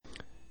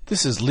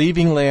This is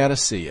Leaving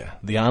Laodicea,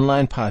 the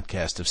online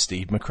podcast of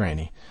Steve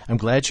McCraney. I'm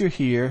glad you're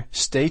here.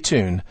 Stay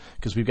tuned,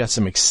 because we've got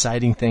some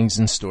exciting things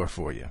in store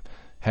for you.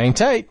 Hang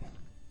tight.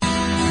 You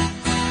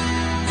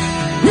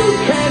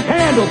can't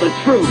handle the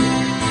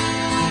truth.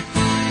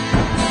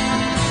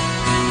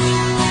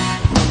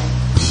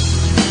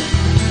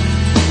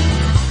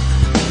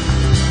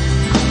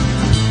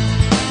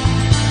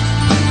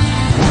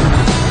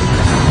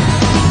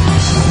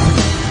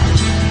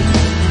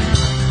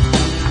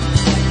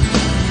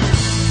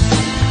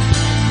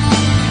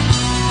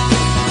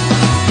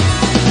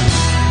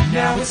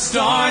 It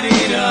started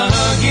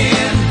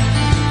again.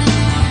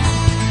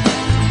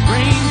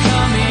 Rain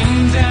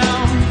coming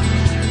down.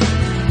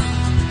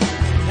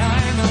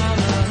 I'm all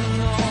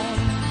alone.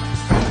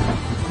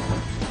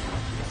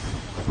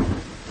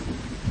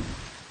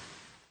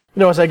 You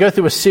know, as I go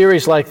through a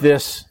series like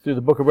this, through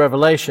the book of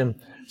Revelation,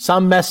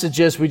 some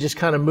messages we just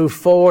kind of move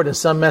forward, and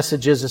some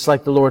messages it's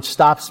like the Lord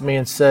stops me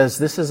and says,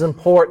 this is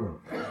important.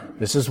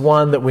 This is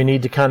one that we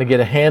need to kind of get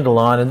a handle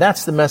on, and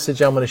that's the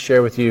message I'm going to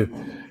share with you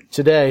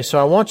today. So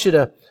I want you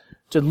to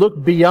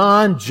look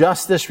beyond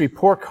just this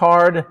report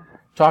card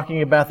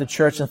talking about the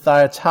church in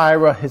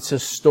Thyatira, its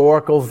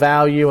historical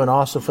value, and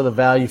also for the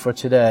value for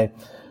today,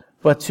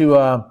 but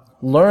to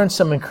learn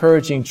some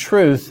encouraging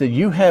truth that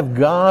you have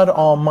God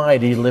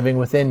Almighty living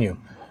within you,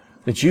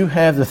 that you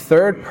have the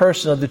third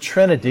person of the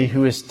Trinity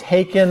who has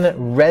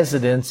taken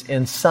residence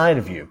inside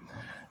of you,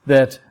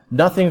 that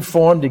nothing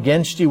formed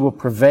against you will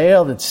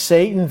prevail, that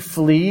Satan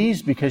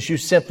flees because you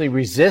simply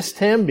resist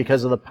him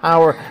because of the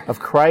power of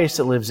Christ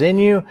that lives in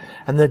you,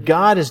 and that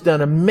God has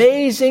done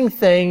amazing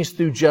things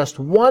through just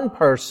one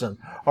person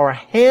or a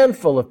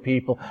handful of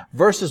people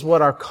versus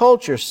what our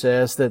culture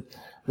says, that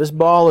this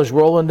ball is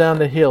rolling down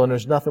the hill and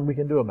there's nothing we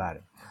can do about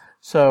it.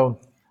 So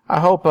I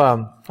hope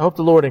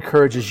the Lord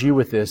encourages you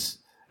with this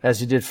as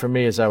He did for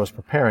me as I was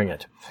preparing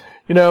it.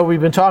 You know, we've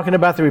been talking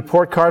about the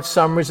report card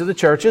summaries of the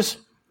churches.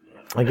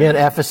 Again,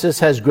 Ephesus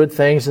has good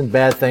things and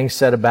bad things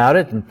said about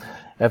it. And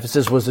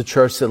Ephesus was the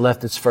church that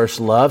left its first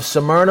love.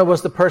 Smyrna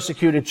was the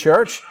persecuted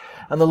church.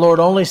 And the Lord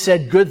only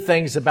said good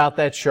things about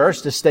that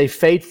church, to stay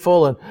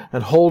faithful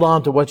and hold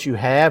on to what you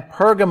have.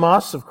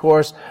 Pergamos, of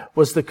course,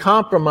 was the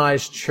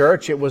compromised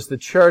church. It was the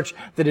church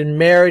that had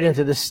married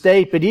into the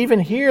state. But even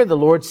here, the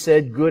Lord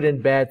said good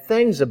and bad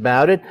things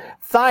about it.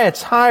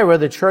 Thyatira,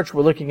 the church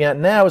we're looking at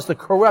now, is the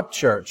corrupt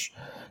church.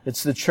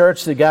 It's the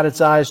church that got its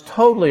eyes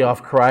totally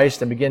off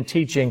Christ and began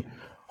teaching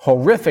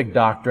horrific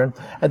doctrine.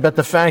 But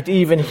the fact,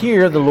 even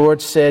here, the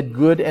Lord said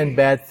good and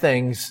bad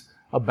things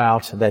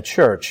about that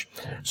church.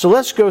 So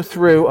let's go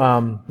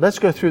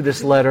through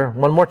this letter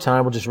one more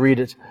time. We'll just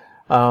read it,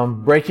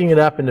 breaking it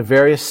up into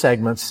various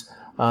segments,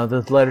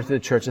 the letter to the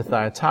church of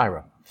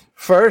Thyatira.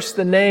 First,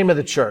 the name of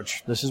the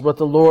church. This is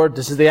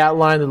the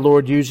outline the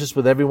Lord uses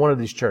with every one of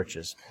these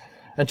churches.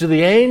 And to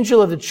the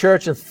angel of the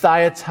church in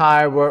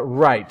Thyatira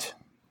write.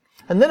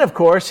 And then, of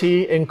course,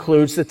 he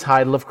includes the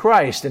title of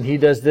Christ, and he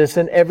does this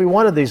in every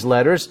one of these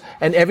letters,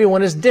 and every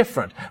one is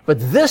different. But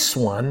this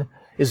one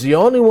is the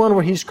only one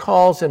where he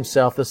calls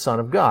himself the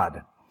Son of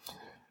God.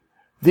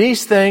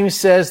 These things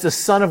says the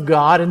Son of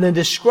God, and then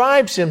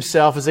describes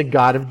himself as a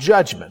God of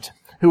judgment,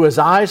 who has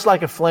eyes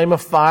like a flame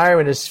of fire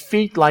and his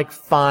feet like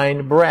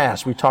fine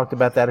brass. We talked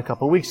about that a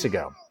couple of weeks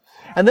ago.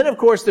 And then, of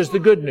course, there's the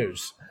good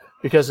news,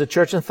 because the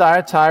church in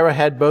Thyatira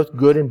had both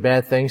good and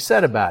bad things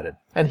said about it.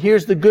 And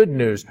here's the good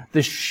news,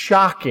 the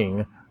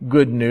shocking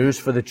good news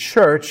for the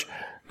church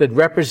that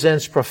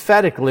represents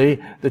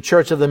prophetically the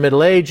church of the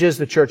Middle Ages,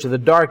 the church of the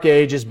Dark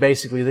Ages,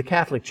 basically the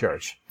Catholic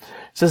Church. It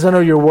says, I know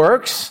your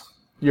works,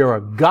 your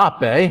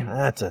agape,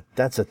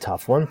 that's a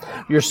tough one,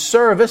 your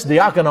service,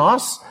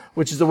 diakonos,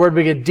 which is the word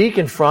we get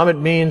deacon from. It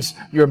means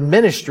your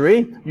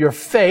ministry, your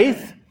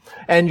faith,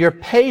 and your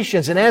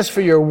patience. And as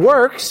for your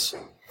works,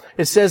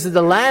 it says that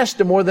the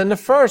last are more than the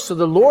first. So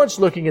the Lord's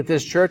looking at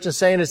this church and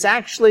saying it's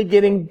actually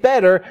getting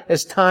better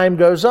as time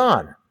goes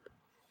on.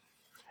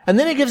 And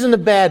then he gives them the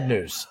bad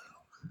news.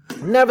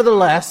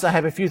 Nevertheless, I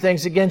have a few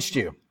things against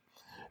you,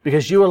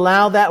 because you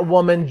allow that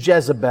woman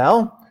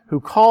Jezebel, who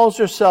calls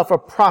herself a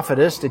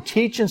prophetess, to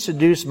teach and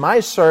seduce my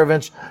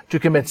servants to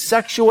commit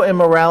sexual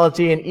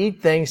immorality and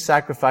eat things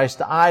sacrificed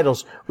to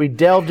idols. We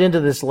delved into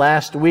this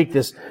last week,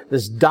 this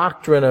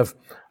doctrine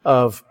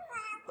of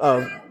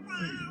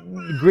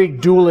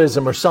Greek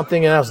dualism or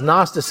something else,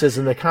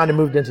 Gnosticism, that kind of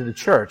moved into the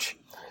church.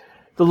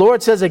 The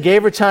Lord says, I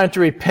gave her time to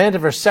repent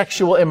of her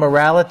sexual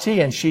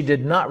immorality, and she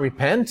did not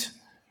repent.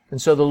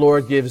 And so the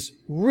Lord gives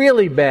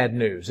really bad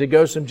news. It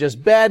goes from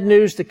just bad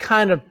news to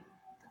kind of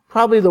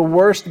probably the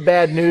worst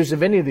bad news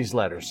of any of these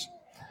letters.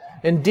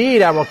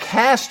 Indeed, I will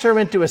cast her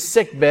into a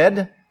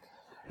sickbed,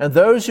 and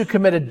those who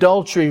commit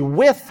adultery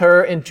with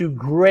her into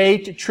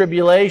great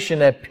tribulation,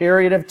 that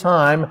period of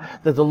time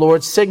that the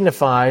Lord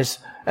signifies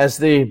as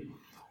the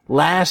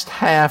last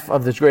half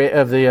of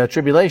the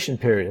tribulation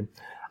period.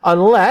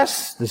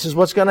 Unless, this is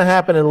what's going to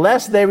happen,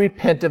 unless they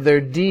repent of their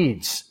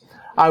deeds.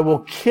 I will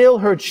kill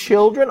her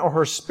children or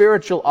her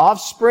spiritual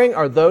offspring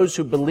or those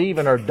who believe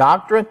in her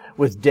doctrine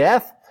with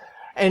death.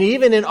 And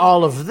even in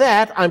all of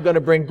that, I'm going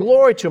to bring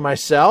glory to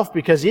myself,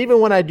 because even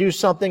when I do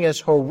something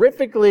as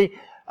horrifically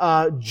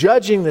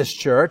judging this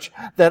church,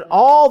 that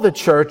all the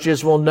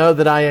churches will know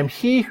that I am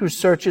He who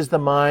searches the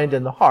mind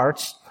and the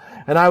hearts,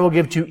 and I will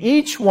give to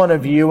each one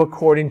of you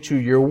according to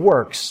your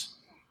works.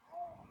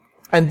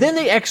 And then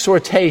the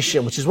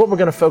exhortation, which is what we're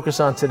going to focus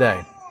on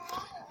today.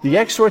 The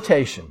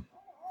exhortation.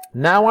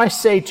 Now I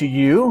say to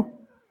you,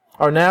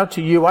 or now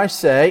to you I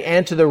say,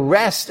 and to the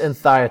rest in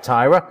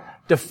Thyatira,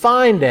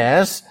 defined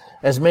as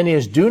many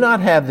as do not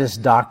have this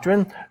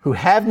doctrine, who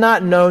have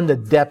not known the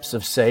depths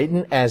of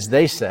Satan, as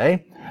they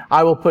say,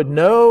 I will put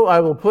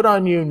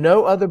on you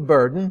no other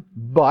burden,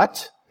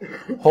 but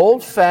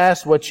hold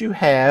fast what you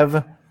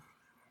have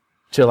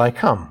till I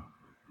come.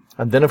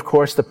 And then, of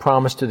course, the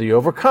promise to the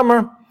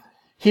overcomer.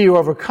 He who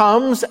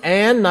overcomes,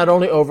 and not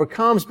only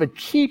overcomes, but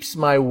keeps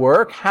my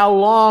work, how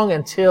long?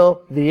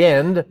 Until the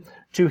end.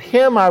 To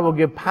him I will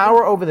give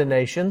power over the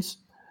nations,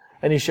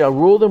 and he shall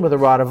rule them with a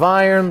rod of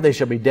iron. They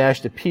shall be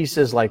dashed to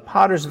pieces like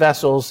potter's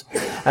vessels.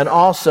 And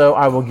also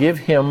I will give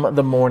him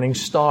the morning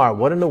star.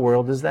 What in the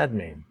world does that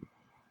mean?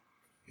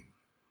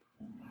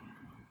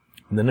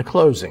 And then the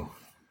closing.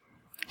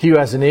 He who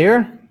has an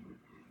ear,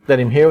 let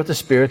him hear what the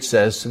Spirit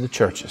says to the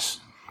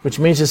churches. Which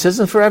means this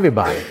isn't for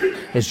everybody.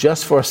 It's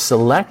just for a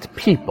select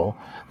people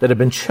that have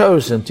been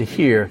chosen to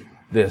hear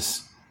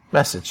this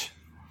message.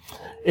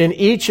 In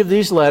each of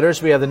these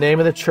letters, we have the name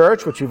of the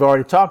church, which we've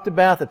already talked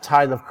about, the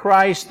title of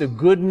Christ, the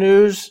good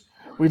news.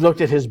 We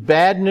looked at his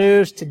bad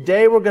news.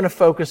 Today we're going to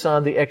focus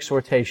on the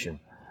exhortation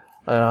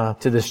to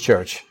this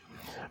church.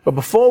 But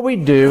before we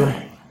do,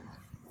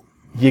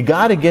 you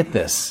got to get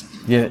this.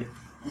 You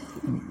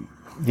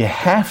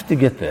have to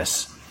get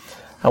this.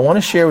 I want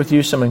to share with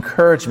you some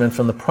encouragement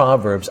from the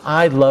Proverbs.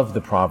 I love the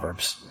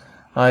Proverbs.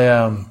 If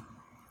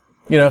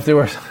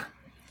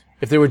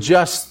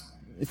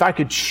I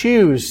could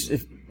choose,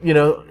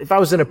 if I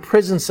was in a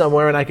prison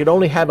somewhere and I could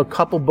only have a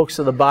couple books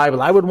of the Bible,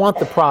 I would want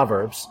the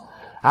Proverbs.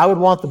 I would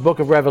want the book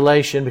of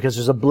Revelation, because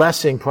there's a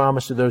blessing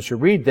promised to those who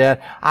read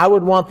that. I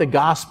would want the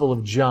Gospel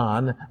of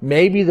John,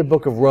 maybe the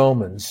book of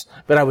Romans,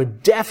 but I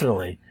would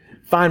definitely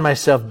find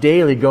myself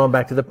daily going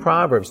back to the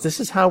Proverbs. This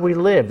is how we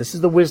live. This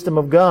is the wisdom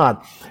of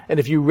God. And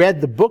if you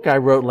read the book I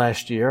wrote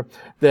last year,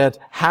 that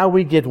how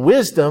we get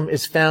wisdom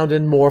is found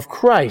in more of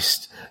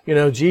Christ.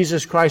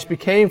 Jesus Christ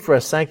became for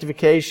us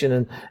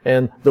sanctification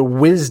and the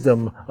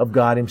wisdom of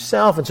God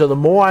himself. And so the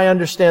more I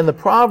understand the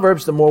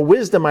Proverbs, the more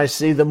wisdom I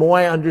see, the more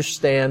I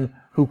understand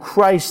who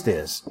Christ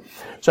is.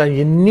 So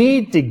you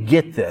need to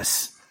get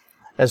this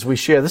as we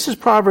share. This is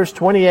Proverbs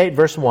 28,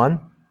 verse 1.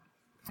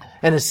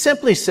 And it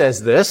simply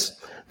says this: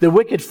 the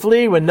wicked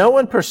flee when no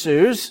one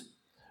pursues,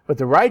 but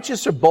the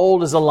righteous are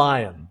bold as a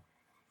lion.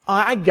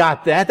 I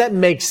got that. That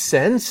makes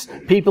sense.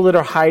 People that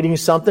are hiding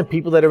something,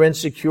 people that are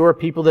insecure,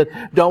 people that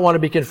don't want to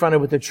be confronted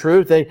with the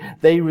truth,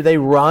 they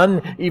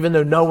run even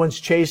though no one's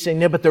chasing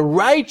them. But the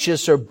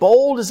righteous are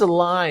bold as a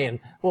lion.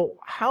 Well,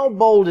 how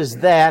bold is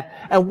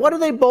that? And what are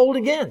they bold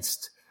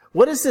against?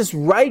 What is this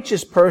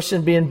righteous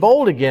person being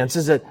bold against?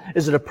 Is it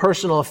a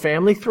personal or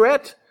family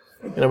threat?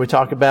 We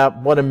talk about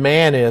what a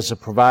man is, a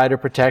provider,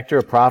 protector,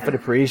 a prophet, a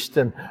priest,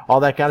 and all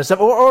that kind of stuff.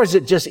 Or is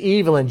it just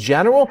evil in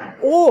general?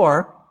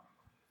 Or,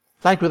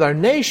 like with our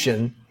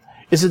nation,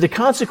 is it the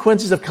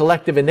consequences of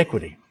collective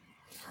iniquity?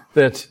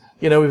 That,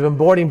 we've been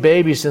aborting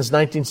babies since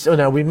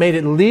we made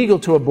it legal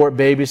to abort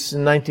babies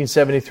in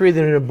 1973.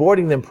 They've been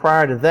aborting them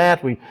prior to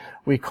that.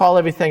 We call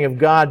everything of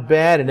God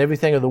bad and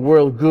everything of the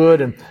world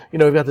good. And,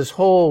 we've got this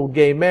whole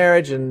gay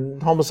marriage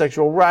and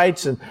homosexual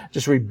rights and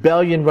just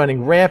rebellion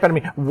running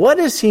rampant. What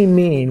does he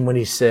mean when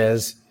he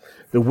says,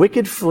 the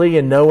wicked flee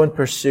and no one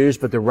pursues,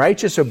 but the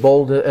righteous are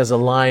bold as a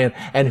lion?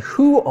 And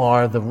who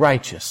are the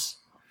righteous?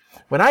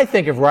 When I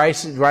think of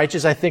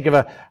righteous, I think of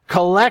a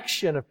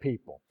collection of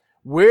people.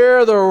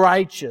 We're the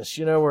righteous.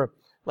 We're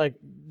like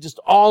just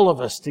all of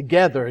us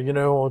together.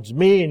 It's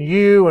me and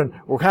you, and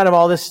we're kind of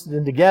all this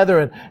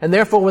together. And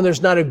therefore, when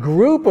there's not a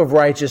group of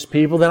righteous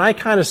people, then I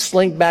kind of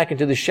slink back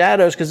into the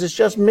shadows because it's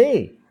just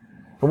me.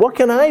 And what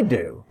can I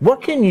do?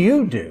 What can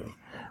you do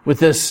with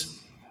this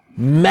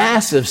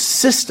massive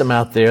system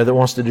out there that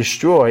wants to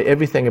destroy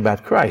everything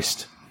about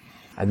Christ?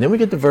 And then we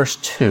get to verse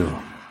 2.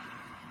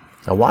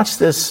 Now watch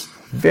this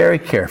very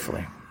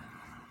carefully.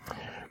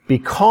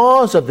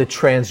 Because of the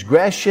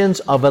transgressions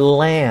of a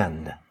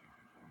land,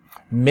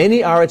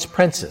 many are its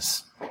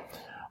princes.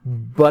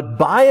 But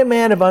by a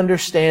man of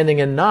understanding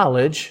and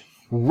knowledge,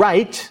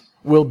 right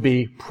will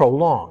be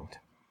prolonged.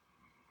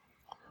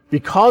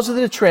 Because of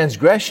the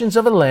transgressions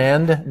of a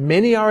land,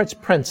 many are its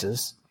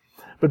princes.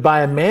 But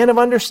by a man of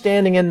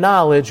understanding and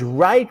knowledge,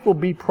 right will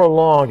be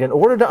prolonged. In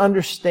order to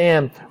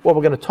understand what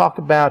we're going to talk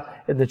about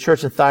in the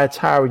church in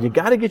Thyatira, you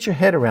got to get your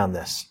head around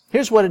this.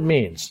 Here's what it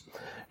means.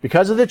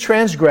 Because of the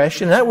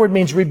transgression, that word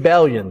means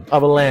rebellion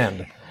of a land.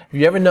 Have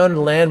you ever known a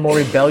land more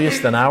rebellious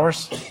than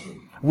ours?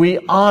 We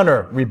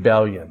honor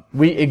rebellion.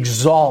 We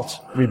exalt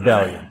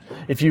rebellion.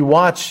 If you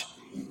watch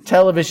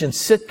television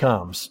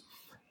sitcoms,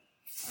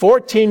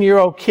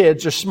 14-year-old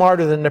kids are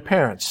smarter than their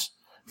parents.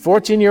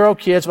 14-year-old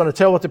kids want to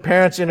tell what the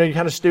parents, you're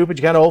kind of stupid,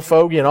 you're kind of old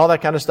fogey and all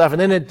that kind of stuff. And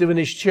then when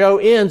the show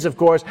ends, of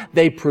course,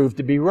 they prove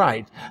to be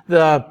right.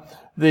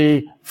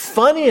 The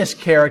funniest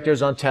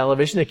characters on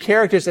television, the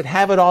characters that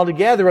have it all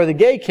together, are the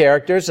gay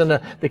characters, and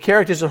the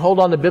characters that hold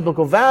on to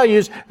biblical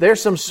values. They're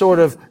some sort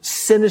of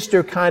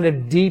sinister kind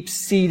of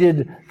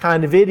deep-seated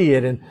kind of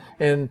idiot,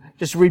 and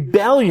just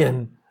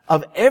rebellion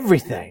of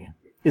everything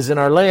is in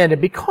our land.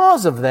 And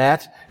because of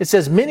that, it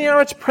says, many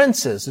are its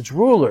princes, its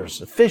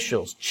rulers,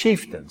 officials,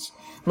 chieftains.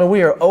 I mean,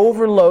 we are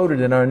overloaded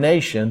in our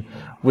nation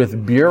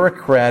with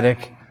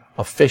bureaucratic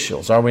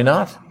officials, are we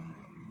not?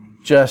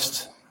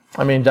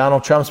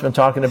 Donald Trump's been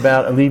talking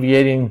about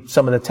alleviating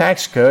some of the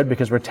tax code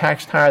because we're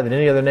taxed higher than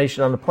any other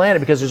nation on the planet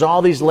because there's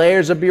all these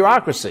layers of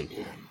bureaucracy.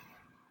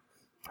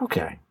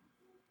 Okay.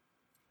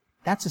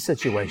 That's the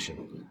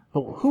situation.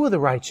 But who are the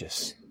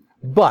righteous?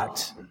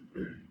 But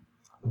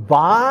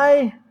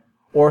by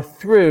or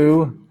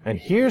through, and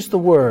here's the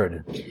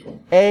word,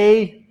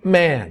 a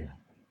man.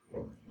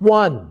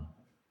 One.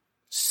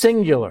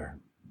 Singular.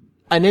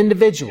 An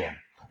individual.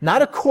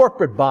 Not a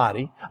corporate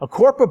body. A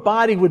corporate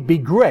body would be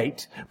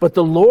great, but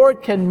the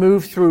Lord can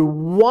move through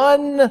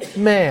one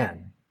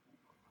man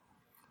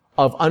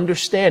of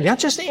understanding. Not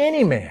just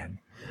any man,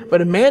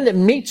 but a man that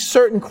meets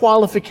certain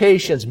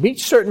qualifications,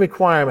 meets certain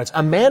requirements.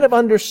 A man of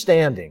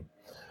understanding.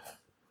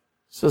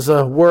 This is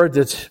a word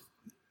that's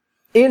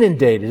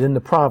inundated in the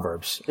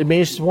Proverbs. It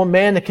means one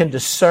man that can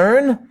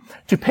discern,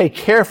 to pay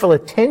careful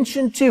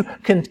attention to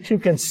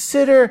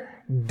consider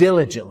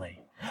diligently.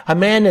 A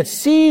man that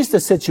sees the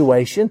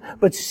situation,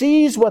 but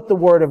sees what the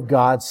Word of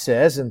God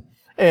says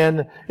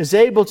and is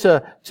able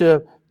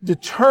to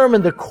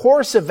determine the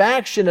course of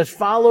action that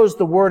follows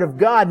the Word of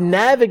God,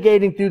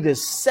 navigating through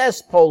this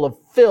cesspool of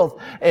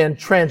filth and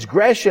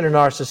transgression in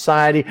our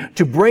society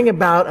to bring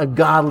about a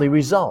godly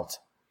result.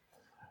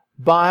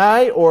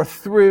 By or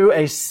through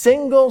a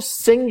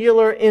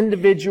singular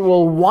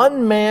individual,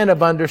 one man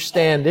of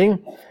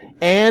understanding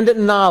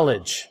and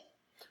knowledge.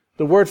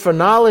 The word for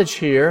knowledge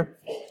here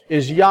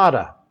is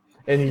yada.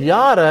 And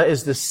yada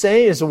is the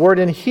same as the word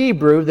in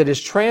Hebrew that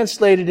is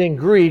translated in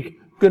Greek,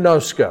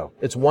 gnosko.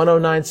 It's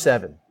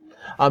 1097.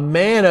 A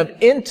man of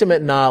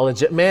intimate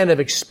knowledge, a man of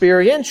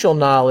experiential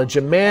knowledge,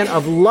 a man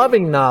of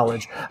loving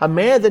knowledge, a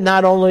man that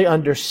not only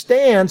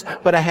understands,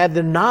 but I have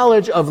the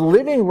knowledge of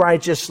living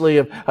righteously,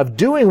 of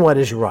doing what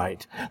is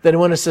right. That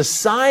when a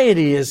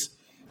society is,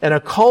 and a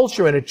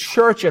culture and a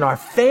church and our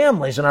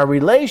families and our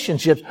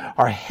relationships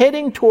are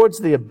heading towards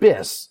the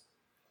abyss,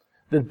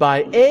 that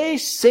by a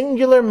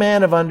singular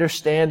man of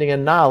understanding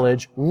and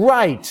knowledge,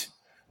 right,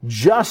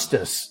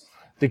 justice,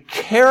 the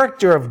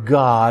character of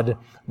God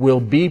will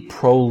be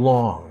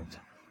prolonged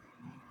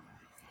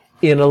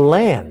in a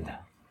land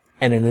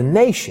and in a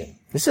nation.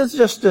 This is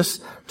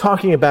just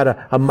talking about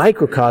a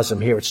microcosm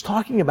here. It's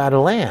talking about a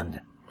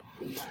land.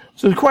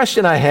 So the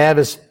question I have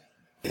is,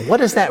 what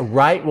does that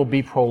right will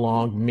be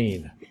prolonged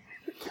mean?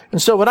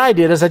 And so what I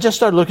did is I just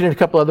started looking at a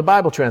couple other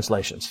Bible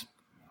translations.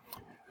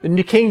 The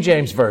New King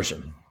James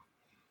Version,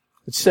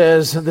 it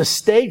says, the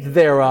state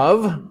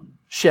thereof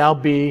shall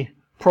be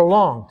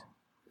prolonged.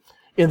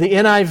 In the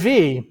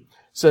NIV,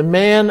 it's a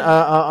man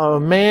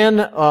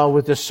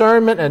with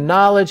discernment and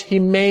knowledge, he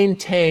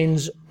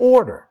maintains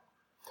order.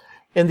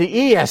 In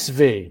the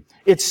ESV,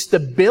 its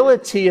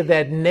stability of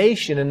that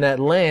nation and that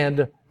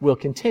land will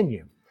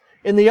continue.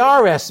 In the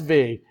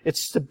RSV,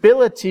 its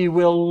stability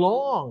will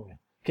long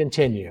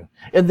continue.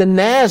 In the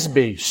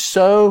NASB,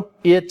 so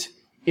it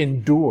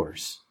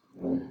endures.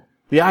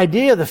 The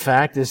idea of the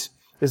fact is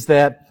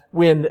that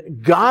when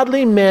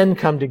godly men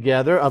come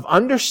together of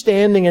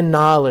understanding and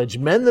knowledge,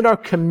 men that are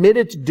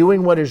committed to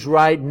doing what is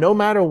right no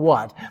matter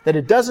what, that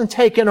it doesn't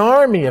take an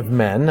army of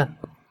men,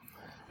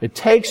 it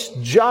takes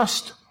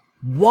just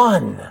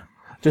one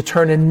to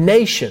turn a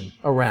nation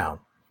around.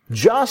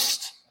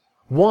 Just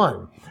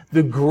one.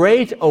 The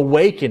great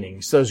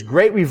awakenings, those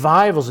great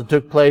revivals that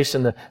took place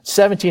in the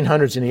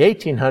 1700s and the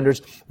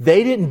 1800s,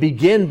 they didn't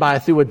begin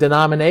through a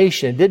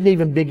denomination. It didn't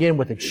even begin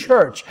with a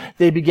church.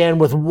 They began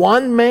with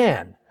one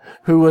man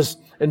who was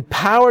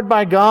empowered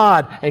by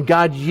God, and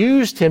God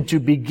used him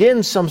to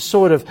begin some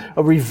sort of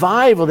a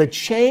revival that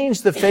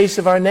changed the face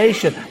of our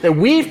nation that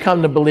we've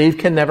come to believe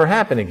can never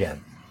happen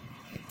again.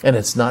 And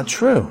it's not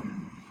true.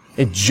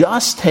 It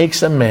just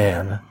takes a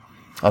man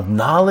of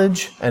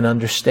knowledge and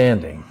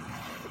understanding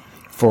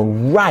for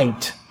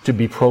right to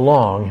be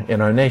prolonged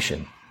in our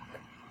nation.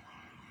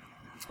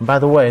 And by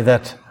the way,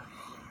 that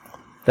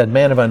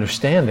man of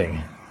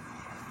understanding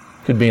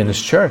could be in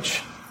this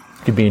church,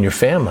 could be in your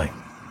family,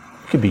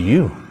 could be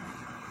you.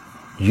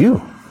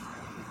 You.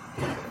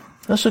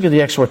 Let's look at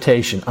the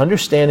exhortation.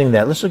 Understanding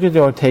that, let's look at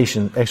the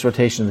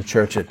exhortation of the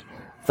church at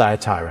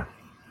Thyatira.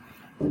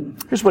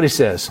 Here's what he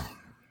says.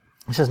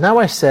 He says, now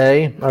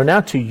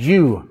to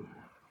you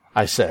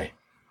I say.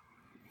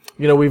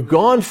 You know, we've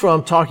gone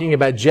from talking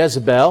about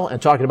Jezebel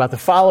and talking about the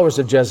followers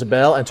of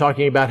Jezebel and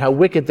talking about how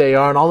wicked they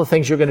are and all the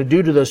things you're going to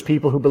do to those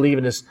people who believe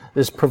in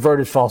this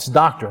perverted false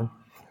doctrine.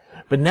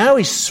 But now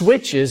he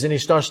switches and he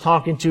starts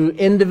talking to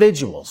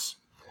individuals.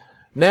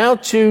 Now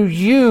to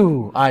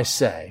you, I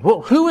say.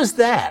 Well, who is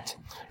that?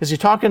 Is he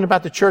talking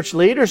about the church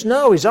leaders?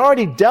 No, he's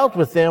already dealt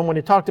with them when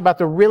he talked about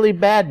the really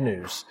bad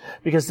news.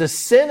 Because the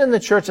sin in the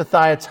church of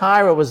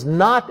Thyatira was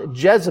not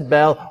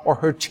Jezebel or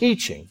her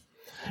teaching.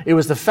 It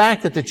was the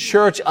fact that the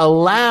church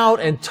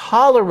allowed and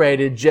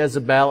tolerated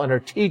Jezebel and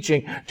her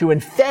teaching to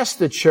infest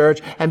the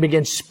church and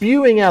begin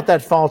spewing out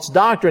that false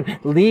doctrine,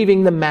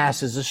 leaving the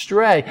masses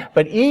astray.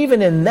 But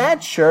even in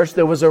that church,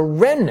 there was a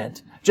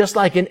remnant. Just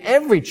like in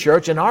every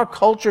church, in our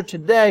culture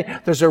today,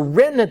 there's a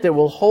remnant that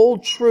will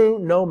hold true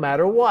no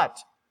matter what.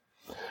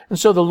 And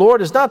so the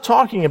Lord is not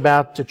talking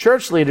about to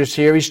church leaders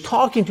here. He's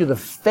talking to the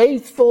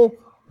faithful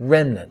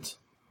remnant.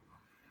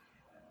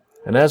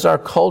 And as our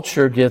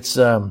culture gets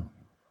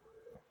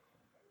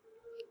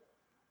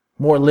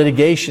more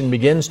litigation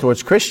begins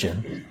towards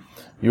Christian,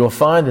 you will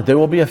find that there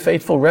will be a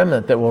faithful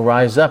remnant that will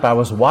rise up. I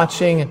was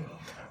watching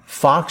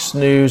Fox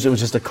News. It was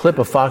just a clip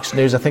of Fox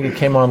News. I think it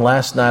came on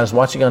last night. I was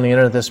watching on the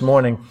internet this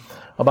morning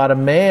about a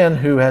man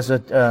who has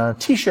a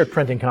T-shirt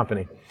printing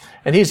company.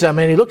 And he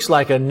looks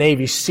like a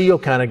Navy SEAL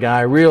kind of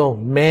guy, a real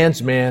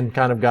man's man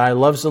kind of guy,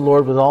 loves the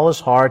Lord with all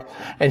his heart.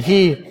 And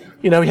he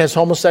has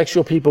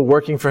homosexual people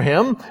working for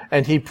him,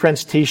 and he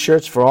prints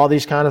T-shirts for all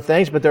these kind of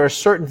things, but there are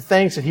certain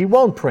things that he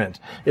won't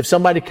print. If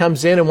somebody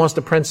comes in and wants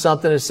to print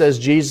something that says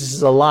Jesus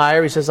is a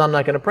liar, he says, I'm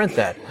not going to print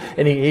that.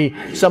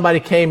 And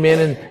somebody came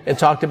in and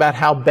talked about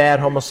how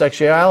bad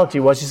homosexuality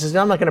was. He says,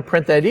 I'm not going to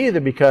print that either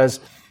because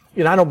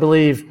I don't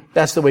believe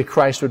that's the way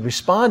Christ would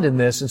respond in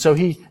this. And so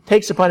he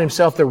takes upon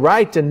himself the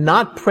right to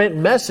not print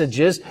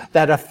messages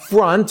that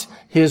affront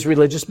his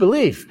religious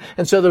belief.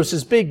 And so there was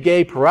this big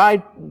gay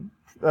pride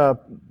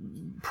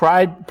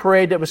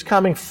parade that was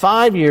coming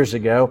 5 years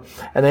ago,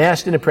 and they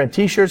asked him to print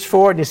T-shirts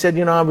for it, and he said,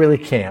 I really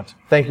can't.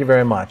 Thank you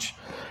very much.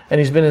 And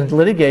he's been in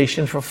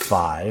litigation for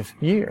 5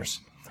 years.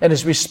 And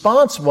his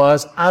response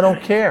was, I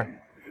don't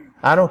care.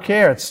 I don't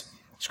care. It's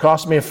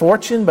cost me a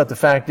fortune, but the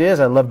fact is,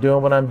 I love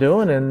doing what I'm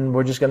doing, and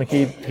we're just going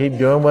to keep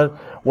doing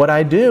what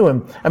I do.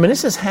 And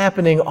this is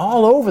happening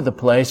all over the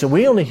place, and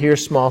we only hear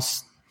small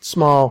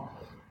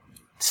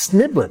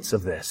sniblets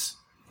of this.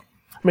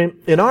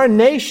 In our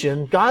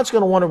nation, God's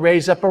going to want to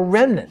raise up a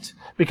remnant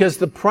because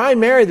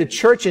the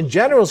church in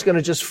general is going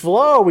to just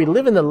flow. We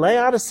live in the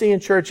Laodicean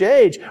church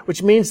age,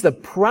 which means the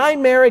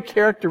primary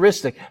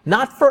characteristic,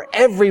 not for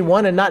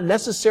everyone and not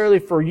necessarily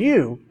for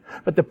you,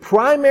 but the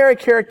primary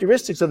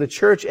characteristics of the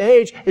church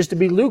age is to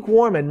be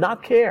lukewarm and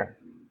not care.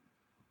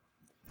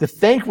 To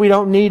think we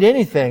don't need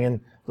anything.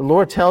 And the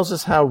Lord tells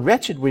us how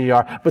wretched we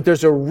are. But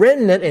there's a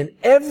remnant in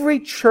every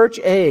church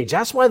age.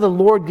 That's why the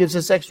Lord gives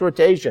this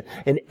exhortation.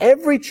 In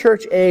every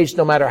church age,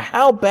 no matter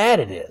how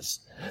bad it is,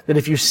 that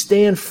if you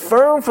stand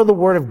firm for the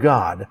Word of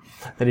God,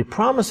 that He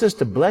promises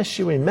to bless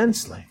you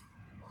immensely.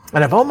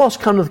 And I've almost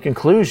come to the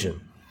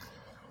conclusion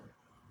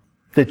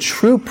that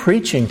true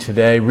preaching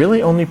today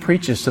really only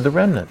preaches to the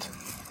remnant.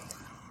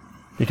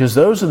 Because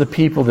those are the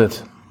people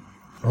that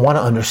want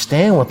to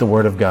understand what the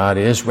Word of God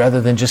is rather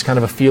than just kind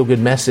of a feel-good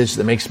message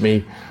that makes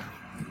me,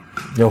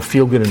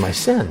 feel good in my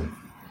sin.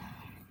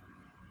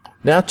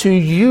 Now to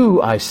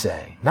you, I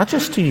say, not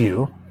just to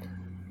you,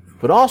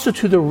 but also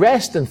to the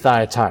rest in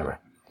Thyatira.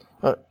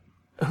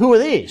 Who are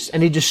these?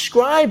 And he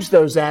describes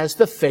those as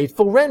the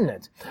faithful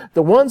remnant.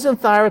 The ones in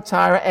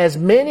Thyatira, as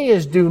many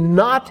as do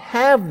not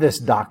have this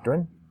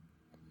doctrine,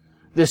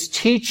 this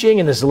teaching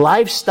and this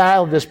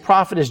lifestyle of this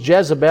prophetess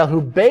Jezebel, who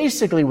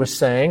basically was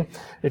saying,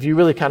 if you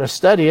really kind of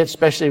study it,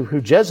 especially who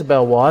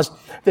Jezebel was,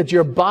 that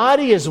your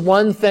body is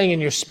one thing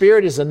and your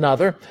spirit is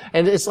another.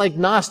 And it's like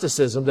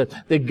Gnosticism,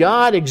 that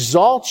God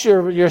exalts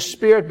your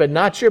spirit but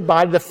not your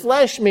body. The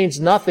flesh means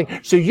nothing,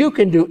 so you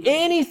can do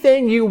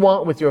anything you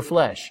want with your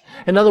flesh.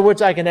 In other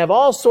words, I can have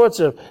all sorts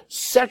of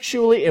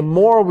sexually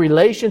immoral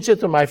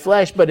relationships with my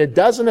flesh, but it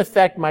doesn't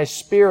affect my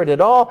spirit at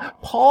all.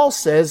 Paul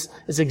says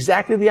it's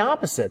exactly the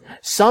opposite.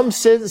 Some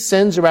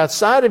sins are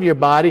outside of your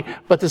body,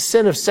 but the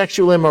sin of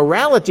sexual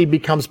immorality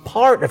becomes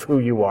part of who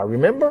you are.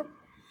 Remember?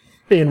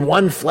 Being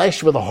one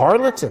flesh with a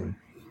harlot. And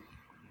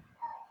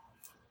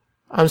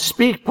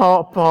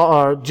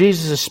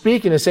Jesus is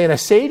speaking and saying, I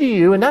say to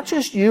you, and not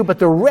just you, but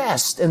the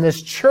rest in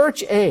this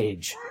church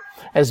age,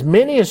 as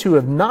many as who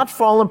have not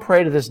fallen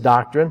prey to this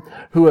doctrine,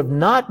 who have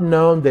not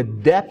known the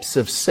depths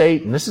of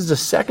Satan. This is the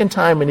second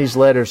time in these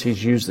letters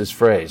he's used this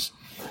phrase.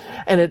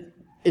 And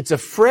it's a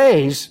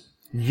phrase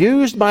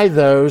used by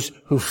those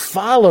who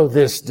follow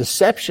this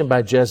deception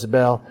by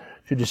Jezebel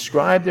to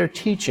describe their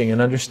teaching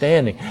and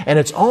understanding. And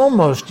it's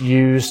almost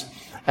used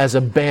as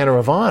a banner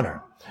of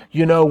honor.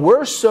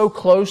 We're so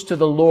close to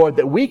the Lord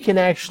that we can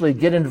actually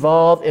get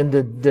involved in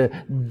the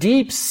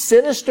deep,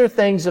 sinister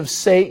things of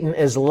Satan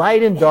as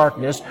light and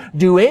darkness,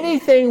 do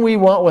anything we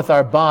want with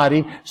our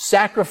body,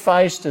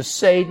 sacrifice to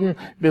Satan,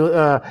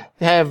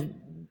 have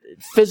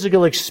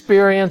physical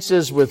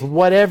experiences with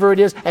whatever it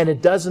is, and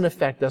it doesn't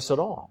affect us at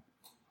all.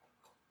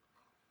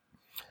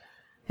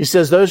 He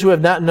says, those who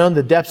have not known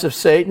the depths of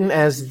Satan,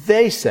 as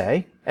they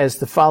say, as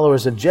the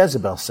followers of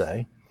Jezebel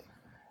say.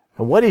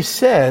 And what he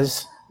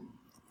says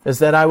is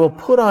that I will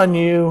put on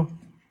you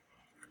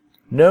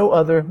no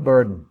other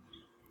burden.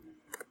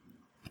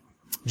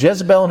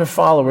 Jezebel and her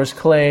followers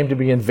claim to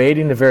be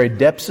invading the very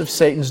depths of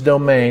Satan's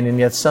domain and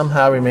yet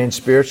somehow remain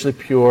spiritually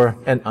pure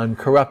and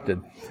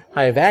uncorrupted.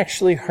 I have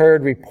actually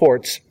heard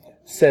reports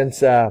since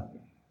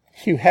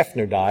Hugh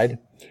Hefner died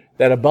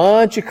that a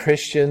bunch of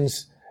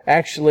Christians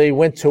actually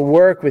went to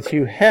work with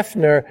Hugh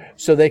Hefner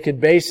so they could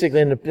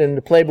basically, in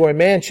the Playboy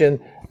Mansion,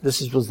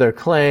 was their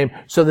claim,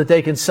 so that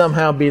they can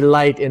somehow be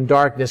light in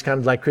darkness, kind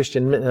of like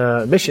Christian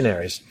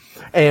missionaries.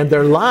 And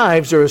their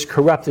lives are as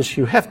corrupt as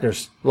Hugh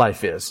Hefner's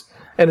life is.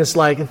 And it's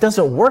like, it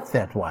doesn't work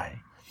that way.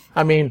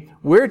 I mean,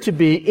 we're to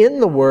be in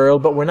the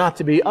world, but we're not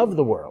to be of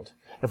the world.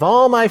 If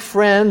all my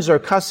friends are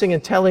cussing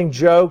and telling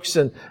jokes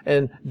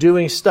and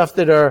doing stuff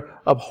that are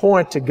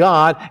abhorrent to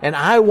God, and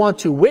I want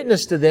to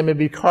witness to them and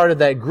be part of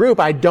that group,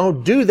 I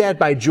don't do that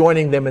by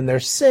joining them in their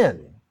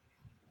sin.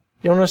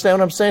 You understand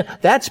what I'm saying?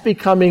 That's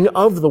becoming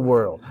of the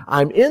world.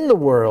 I'm in the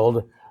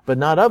world, but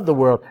not of the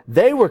world.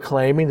 They were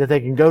claiming that they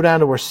can go down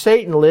to where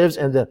Satan lives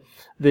and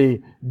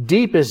the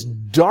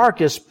deepest,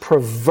 darkest,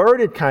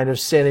 perverted kind of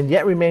sin and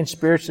yet remain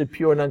spiritually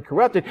pure and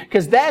uncorrupted,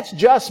 because that's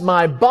just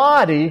my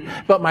body,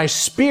 but my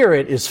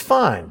spirit is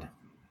fine.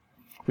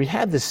 We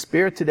have this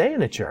spirit today in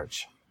the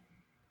church.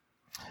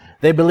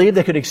 They believe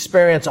they could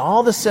experience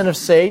all the sin of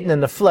Satan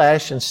in the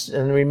flesh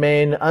and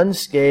remain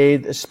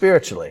unscathed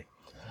spiritually.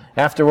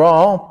 After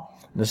all,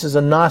 this is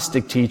a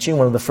Gnostic teaching,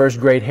 one of the first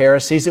great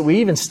heresies that we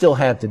even still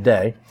have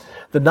today.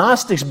 The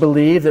Gnostics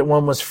believed that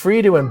one was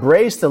free to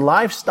embrace the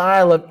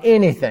lifestyle of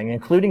anything,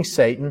 including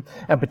Satan,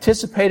 and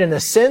participate in the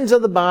sins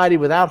of the body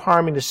without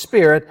harming the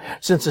spirit,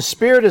 since the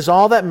spirit is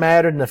all that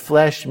mattered and the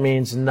flesh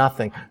means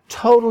nothing.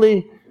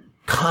 Totally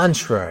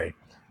contrary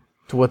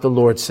to what the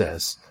Lord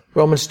says.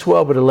 Romans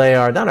 12 would lay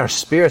not our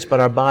spirits, but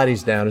our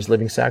bodies down as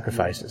living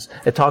sacrifices.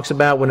 It talks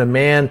about when a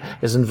man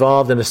is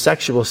involved in a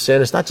sexual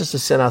sin, it's not just a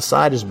sin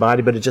outside his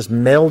body, but it just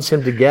melds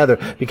him together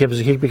because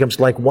he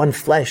becomes like one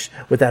flesh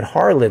with that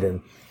harlot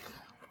in.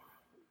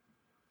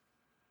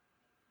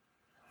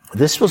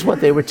 This was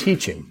what they were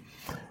teaching.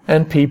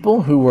 And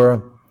people who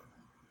were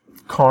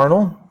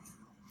carnal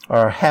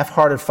or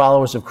half-hearted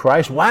followers of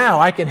Christ, wow,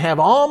 I can have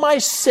all my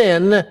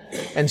sin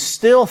and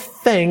still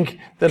think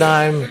that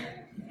I'm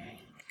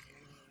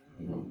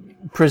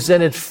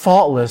presented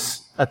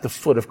faultless at the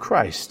foot of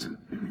Christ.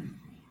 It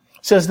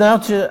says, now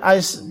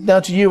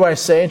to you I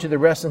say, and to the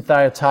rest in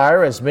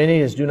Thyatira, as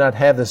many as do not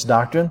have this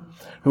doctrine,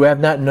 who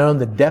have not known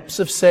the depths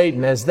of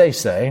Satan, as they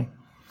say,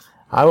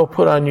 I will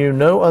put on you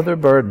no other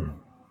burden.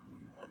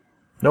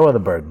 No other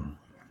burden.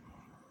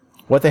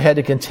 What they had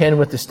to contend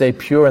with to stay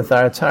pure in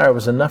Thyatira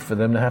was enough for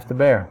them to have to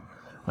bear.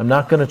 I'm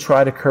not going to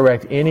try to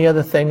correct any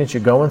other thing that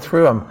you're going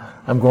through.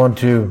 I'm going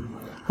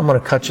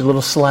to cut you a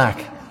little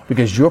slack,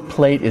 because your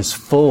plate is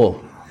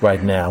full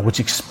right now, which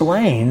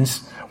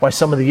explains why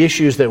some of the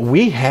issues that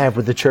we have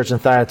with the church in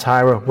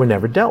Thyatira were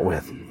never dealt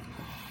with.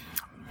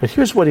 But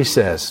here's what he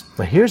says.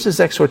 Now here's his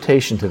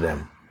exhortation to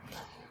them.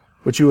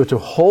 But you are to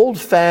hold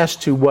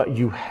fast to what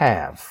you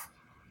have.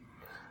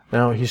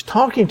 Now he's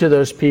talking to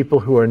those people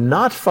who are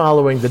not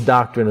following the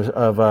doctrine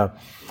of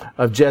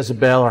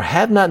Jezebel or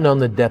have not known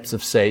the depths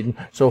of Satan.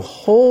 So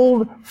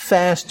hold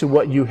fast to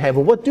what you have.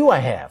 Well, what do I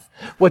have?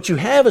 What you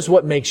have is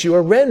what makes you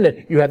a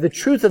remnant. You have the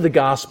truth of the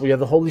gospel. You have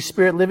the Holy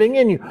Spirit living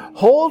in you.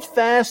 Hold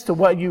fast to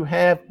what you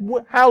have.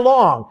 How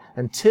long?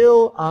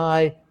 Until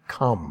I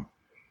come.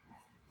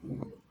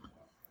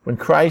 When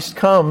Christ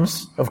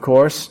comes, of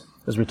course,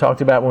 as we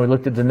talked about when we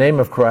looked at the name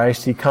of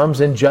Christ, he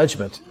comes in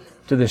judgment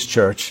to this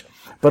church.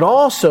 But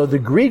also, the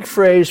Greek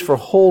phrase for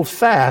hold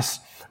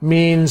fast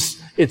means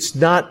it's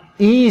not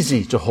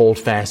easy to hold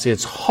fast.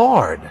 It's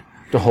hard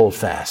to hold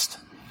fast.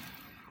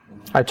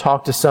 I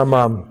talked to some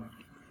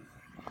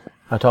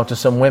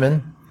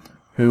women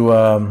who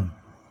are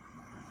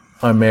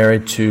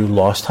married to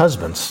lost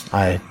husbands.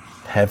 I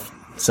have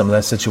some of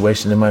that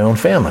situation in my own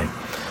family,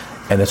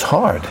 and it's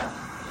hard.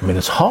 I mean,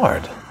 it's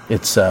hard.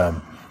 It's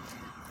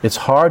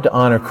hard to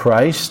honor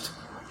Christ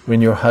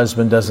when your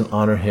husband doesn't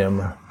honor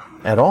him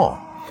at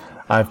all.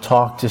 I've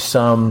talked to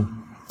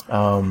some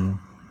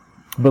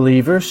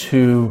believers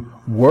who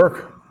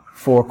work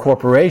for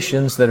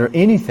corporations that are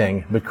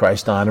anything but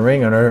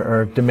Christ-honoring and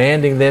are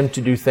demanding them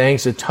to do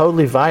things that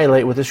totally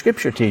violate what the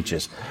Scripture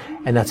teaches.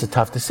 And that's a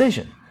tough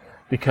decision,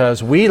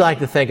 because we like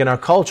to think in our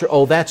culture,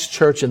 oh, that's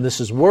church and this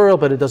is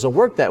world, but it doesn't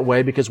work that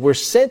way, because we're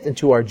sent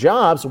into our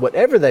jobs,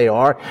 whatever they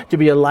are, to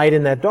be a light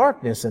in that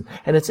darkness. And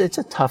it's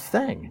a tough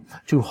thing.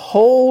 To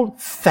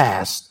hold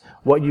fast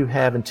what you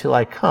have until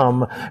I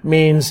come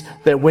means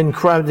that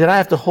that I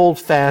have to hold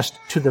fast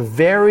to the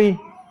very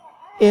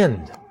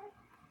end.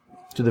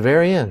 To the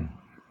very end.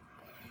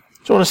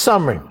 So in a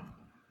summary,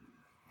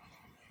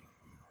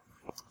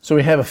 so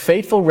we have a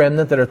faithful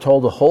remnant that are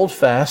told to hold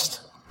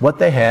fast what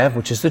they have,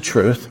 which is the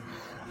truth,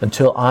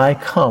 until I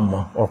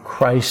come or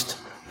Christ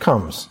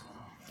comes.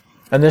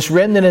 And this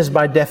remnant is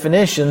by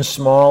definition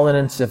small and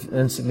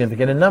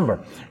insignificant in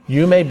number.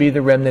 You may be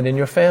the remnant in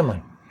your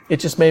family. It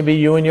just may be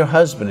you and your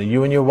husband or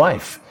you and your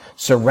wife,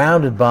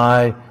 surrounded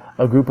by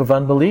a group of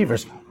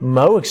unbelievers.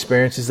 Mo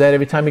experiences that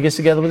every time he gets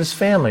together with his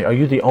family. Are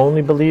you the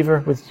only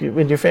believer with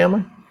your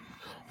family?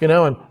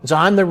 And so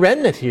I'm the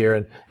remnant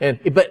here.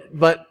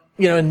 But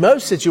in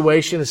most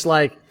situations, it's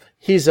like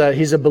he's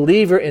a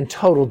believer in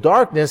total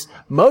darkness.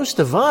 Most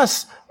of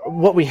us,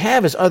 what we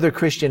have is other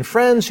Christian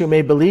friends who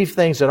may believe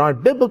things that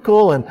aren't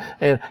biblical and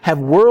have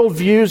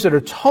worldviews that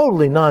are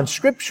totally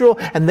non-scriptural,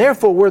 and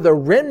therefore we're the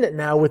remnant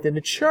now within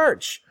the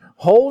church,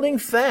 holding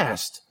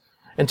fast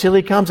until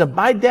he comes. And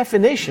by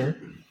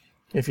definition,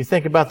 if you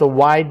think about the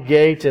wide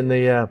gate and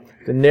the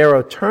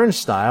narrow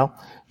turnstile,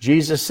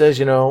 Jesus says,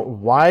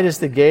 wide is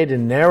the gate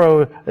and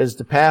narrow is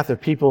the path of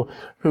people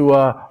who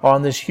are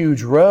on this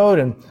huge road,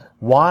 and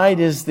wide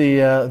is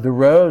the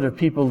road of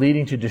people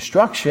leading to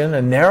destruction,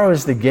 and narrow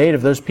is the gate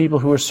of those people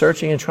who are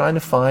searching and trying to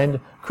find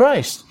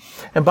Christ.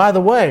 And by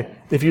the way,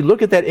 if you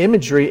look at that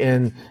imagery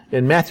in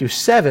Matthew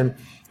 7,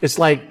 it's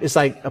like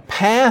a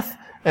path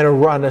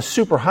and a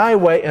super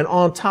highway, and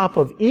on top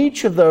of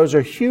each of those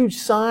are huge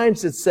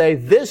signs that say,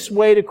 this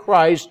way to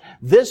Christ,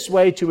 this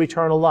way to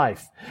eternal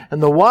life.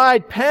 And the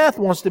wide path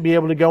wants to be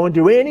able to go and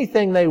do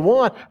anything they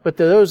want, but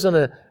those in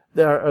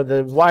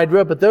the wide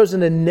road, but those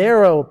in the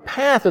narrow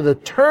path or the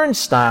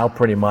turnstile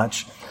pretty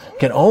much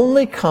can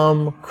only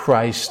come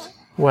Christ's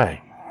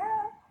way.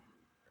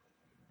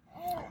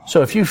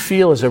 So if you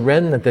feel as a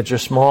remnant that you're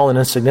small and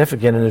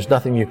insignificant and there's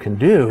nothing you can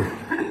do,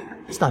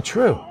 it's not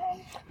true.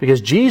 Because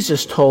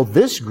Jesus told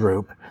this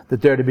group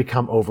that they're to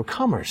become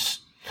overcomers.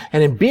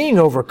 And in being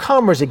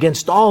overcomers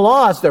against all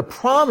odds, they're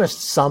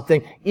promised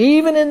something,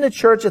 even in the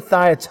church of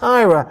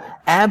Thyatira,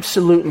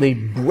 absolutely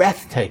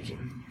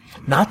breathtaking.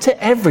 Not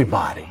to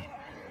everybody,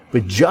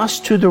 but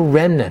just to the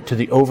remnant, to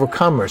the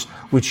overcomers,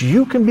 which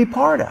you can be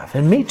part of,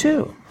 and me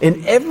too,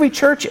 in every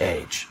church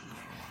age.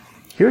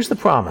 Here's the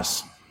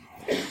promise.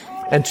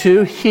 And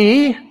to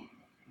he,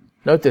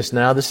 note this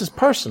now, this is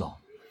personal.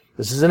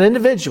 This is an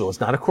individual.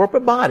 It's not a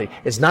corporate body.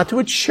 It's not to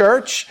a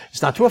church.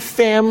 It's not to a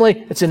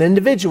family. It's an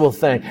individual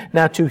thing.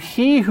 Now, to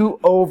he who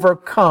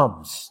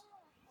overcomes,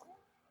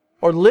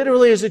 or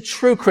literally is a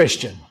true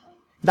Christian,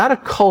 not a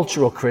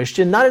cultural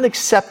Christian, not an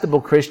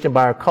acceptable Christian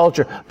by our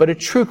culture, but a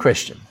true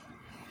Christian.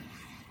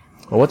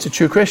 Well, what's a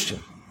true Christian?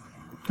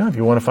 Well, if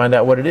you want to find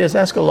out what it is,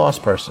 ask a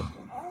lost person.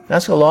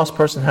 Ask a lost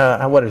person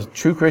what a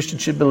true Christian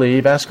should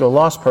believe. Ask a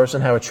lost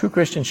person how a true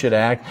Christian should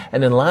act.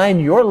 And then line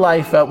your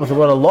life up with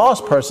what a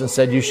lost person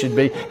said you should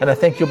be, and I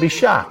think you'll be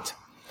shocked.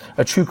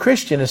 A true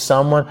Christian is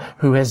someone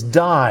who has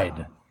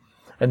died,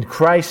 and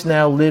Christ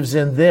now lives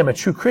in them. A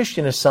true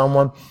Christian is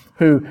someone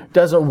who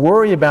doesn't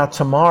worry about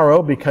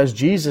tomorrow because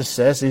Jesus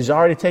says he's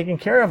already taken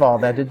care of all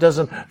that. It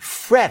doesn't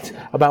fret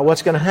about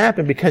what's going to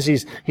happen because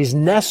he's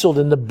nestled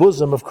in the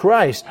bosom of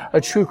Christ.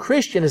 A true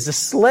Christian is a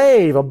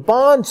slave, a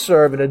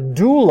bondservant, a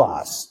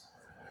doulos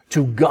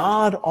to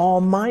God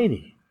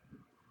Almighty.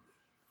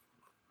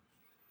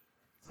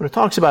 When it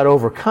talks about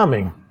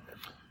overcoming,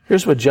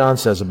 here's what John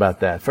says about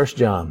that. 1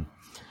 John.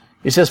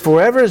 He says, "For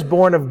whoever is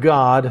born of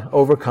God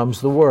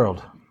overcomes the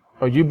world."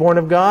 Are you born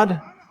of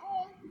God?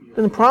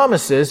 Then the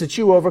promise is that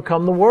you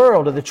overcome the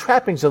world or the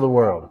trappings of the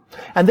world.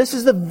 And this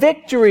is the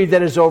victory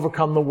that has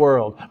overcome the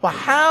world.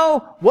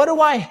 Well, what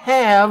do I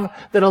have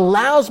that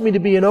allows me to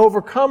be an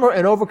overcomer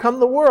and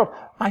overcome the world?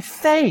 My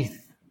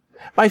faith.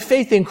 My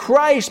faith in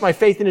Christ, my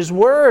faith in His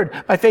Word,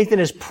 my faith in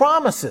His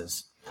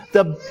promises.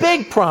 The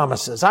big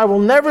promises. I will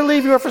never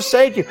leave you or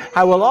forsake you.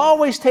 I will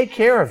always take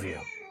care of you.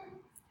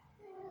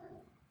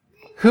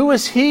 Who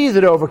is he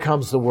that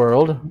overcomes the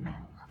world?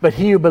 But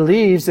he who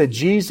believes that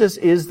Jesus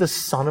is the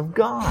Son of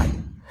God.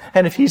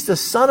 And if He's the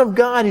Son of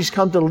God, He's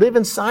come to live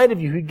inside of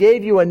you. He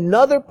gave you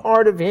another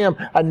part of Him,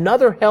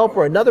 another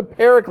helper, another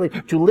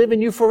paraclete to live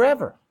in you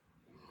forever.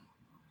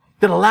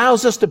 That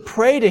allows us to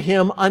pray to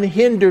Him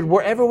unhindered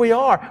wherever we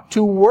are,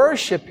 to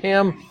worship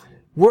Him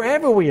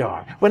wherever we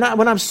are. When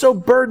I'm so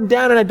burdened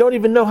down and I don't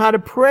even know how to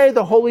pray,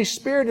 the Holy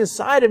Spirit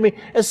inside of me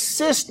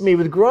assists me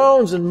with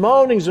groans and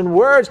moanings and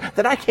words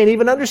that I can't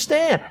even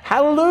understand.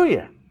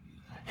 Hallelujah.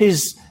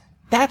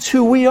 That's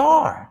who we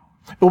are.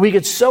 But we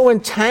get so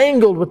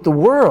entangled with the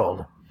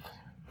world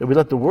that we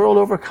let the world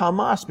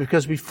overcome us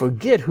because we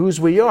forget whose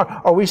we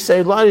are. Or we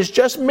say, Lord, it's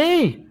just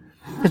me.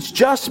 It's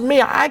just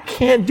me. I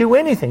can't do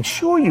anything.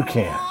 Sure you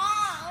can.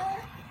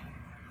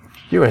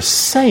 You're a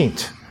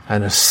saint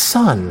and a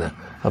son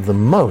of the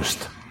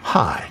Most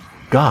High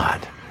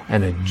God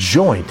and a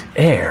joint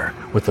heir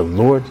with the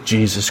Lord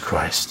Jesus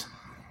Christ.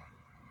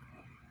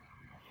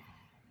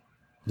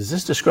 Does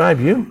this describe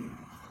you?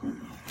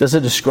 Does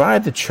it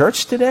describe the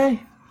church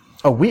today?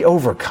 Are we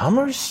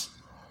overcomers?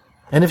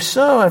 And if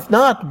so, if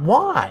not,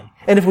 why?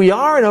 And if we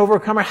are an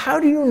overcomer, how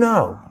do you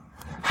know?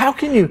 How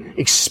can you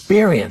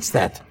experience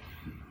that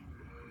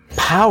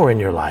power in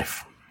your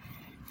life?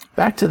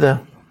 Back to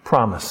the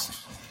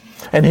promise.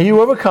 And he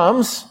who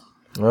overcomes,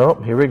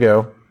 here we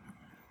go,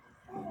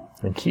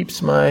 and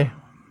keeps my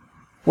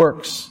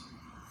works.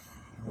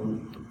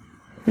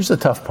 Here's the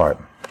tough part.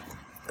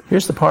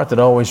 Here's the part that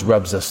always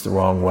rubs us the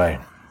wrong way.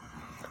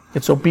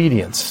 It's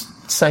obedience.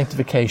 It's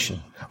sanctification.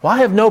 Well, I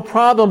have no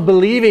problem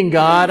believing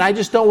God. I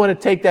just don't want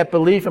to take that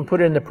belief and put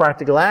it into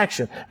practical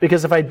action.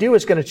 Because if I do,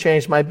 it's going to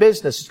change my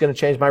business. It's going to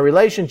change my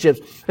relationships.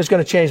 It's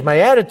going to change my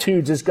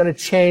attitudes. It's going to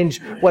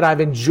change what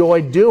I've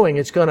enjoyed doing.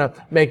 It's going to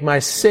make my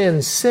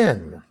sin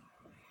sin.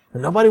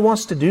 And nobody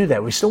wants to do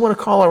that. We still want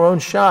to call our own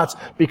shots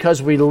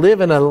because we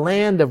live in a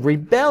land of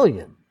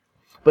rebellion.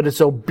 But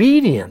it's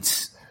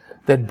obedience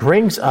that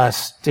brings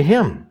us to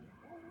Him.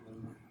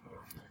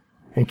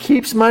 And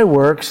keeps my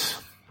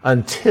works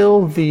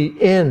until the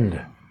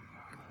end.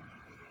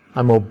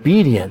 I'm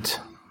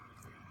obedient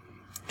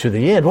to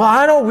the end. Well,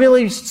 I don't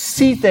really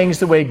see things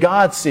the way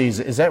God sees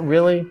it. Does that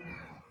really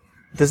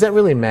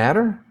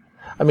matter?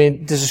 I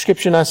mean, does the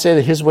Scripture not say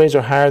that His ways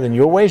are higher than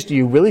your ways? Do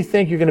you really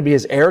think you're going to be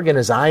as arrogant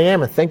as I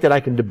am and think that I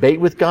can debate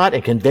with God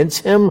and convince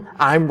Him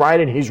I'm right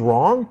and He's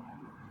wrong?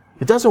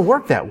 It doesn't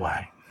work that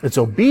way. It's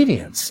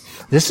obedience.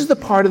 This is the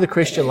part of the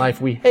Christian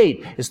life we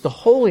hate. It's the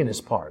holiness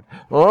part.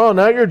 Oh,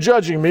 now you're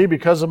judging me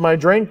because of my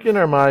drinking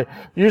or my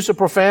use of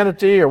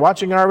profanity or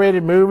watching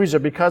R-rated movies or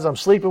because I'm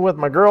sleeping with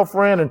my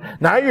girlfriend, and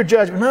now you're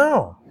judging.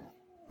 No,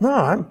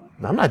 I'm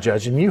not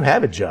judging. You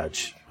have a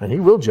judge, and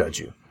He will judge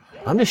you.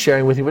 I'm just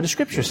sharing with you what the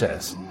Scripture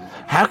says.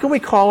 How can we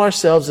call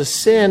ourselves a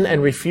sin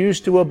and refuse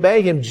to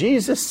obey Him?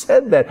 Jesus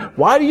said that.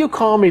 Why do you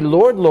call me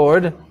Lord,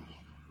 Lord,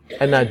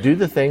 and not do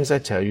the things I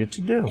tell you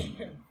to do?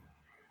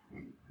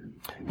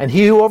 And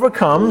he who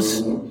overcomes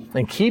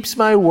and keeps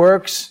my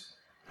works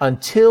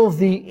until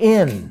the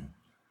end,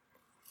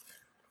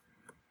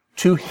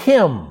 to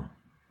him,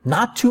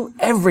 not to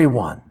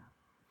everyone,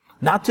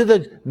 not to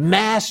the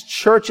mass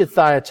church at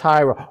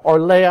Thyatira or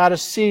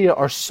Laodicea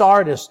or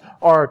Sardis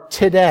or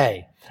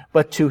today,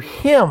 but to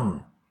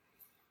him,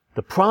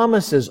 the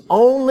promise is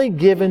only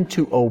given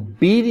to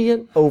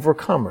obedient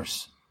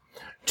overcomers.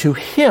 To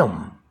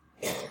him,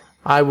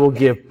 I will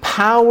give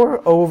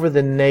power over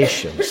the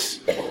nations.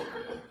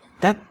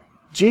 That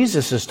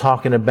Jesus is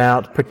talking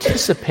about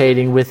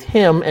participating with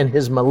Him and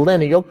His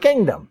millennial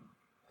kingdom.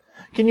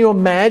 Can you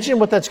imagine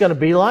what that's going to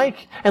be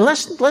like? And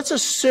let's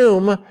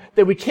assume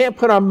that we can't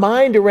put our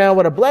mind around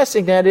what a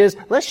blessing that is.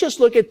 Let's just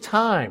look at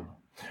time.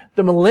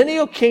 The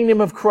millennial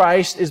kingdom of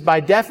Christ is by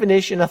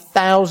definition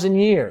 1,000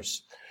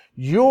 years.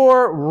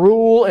 Your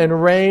rule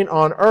and reign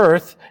on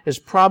earth is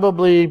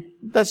probably,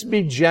 let's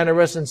be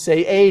generous and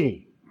say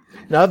 80.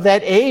 Now of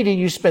that 80,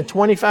 you spent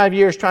 25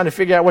 years trying to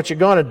figure out what you're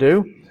going to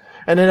do.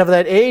 And then of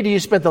that 80, you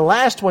spent the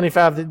last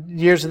 25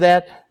 years of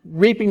that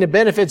reaping the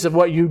benefits of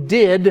what you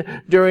did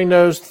during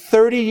those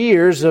 30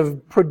 years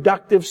of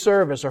productive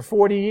service, or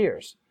 40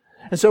 years.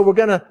 And so we're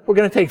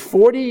gonna take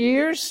 40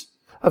 years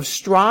of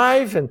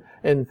strife and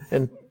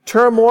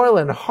turmoil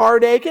and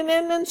heartache and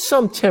then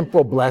some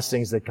temporal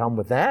blessings that come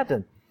with that.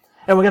 And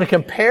we're going to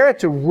compare it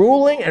to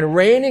ruling and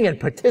reigning and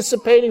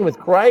participating with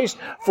Christ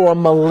for a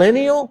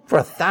millennial, for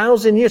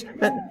 1,000 years.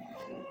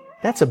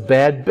 That's a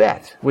bad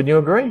bet. Wouldn't you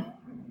agree?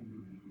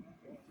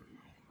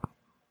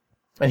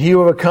 And he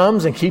who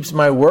overcomes and keeps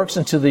my works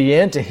until the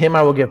end, to him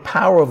I will give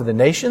power over the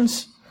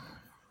nations.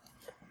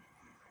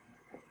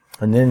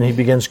 And then he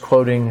begins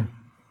quoting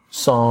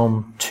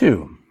Psalm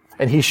 2.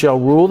 And he shall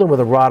rule them with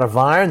a rod of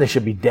iron. They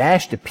shall be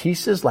dashed to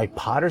pieces like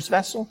potter's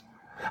vessel.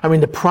 I mean,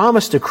 the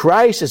promise to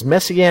Christ is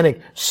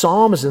messianic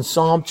psalm is in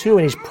Psalm 2,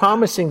 and he's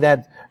promising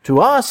that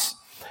to us.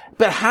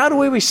 But how do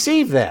we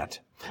receive that?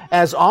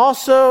 As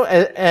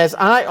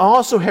I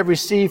also have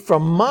received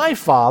from my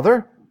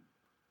Father.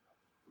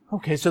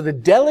 Okay, so the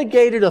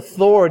delegated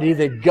authority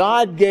that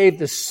God gave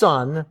the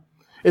Son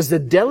is the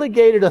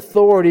delegated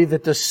authority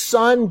that the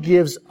Son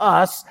gives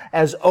us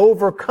as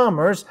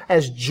overcomers,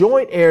 as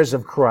joint heirs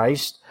of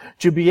Christ,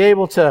 to be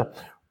able to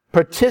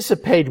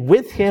participate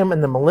with Him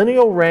in the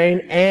millennial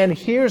reign. And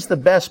here's the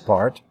best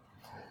part.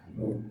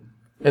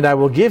 And I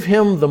will give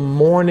Him the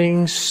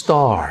morning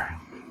star.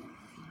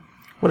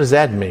 What does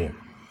that mean?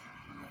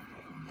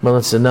 Well,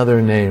 it's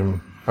another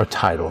name or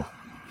title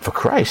for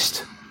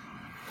Christ.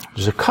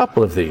 There's a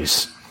couple of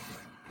these.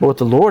 But what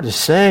the Lord is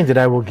saying, that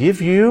I will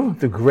give you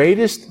the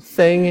greatest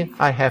thing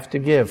I have to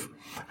give.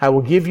 I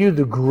will give you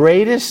the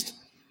greatest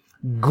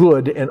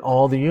good in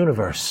all the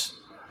universe.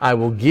 I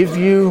will give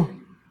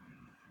you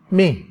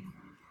me.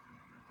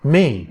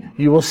 Me.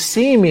 You will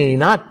see me,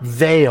 not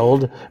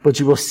veiled, but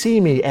you will see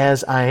me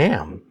as I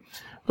am.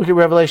 Look at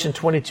Revelation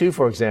 22,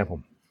 for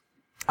example.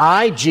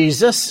 I,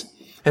 Jesus,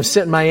 have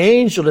sent my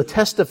angel to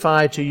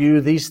testify to you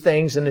these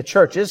things in the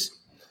churches.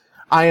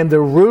 I am the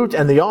root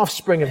and the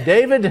offspring of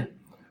David.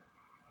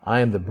 I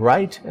am the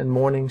bright and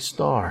morning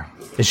star.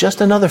 It's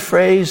just another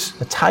phrase,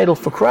 a title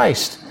for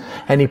Christ.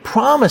 And He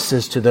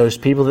promises to those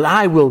people that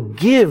I will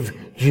give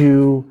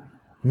you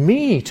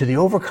me, to the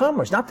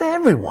overcomers. Not to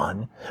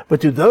everyone, but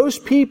to those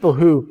people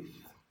who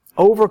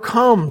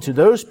overcome, to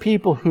those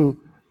people who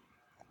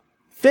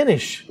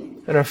finish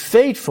and are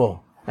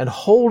faithful and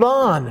hold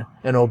on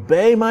and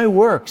obey my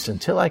works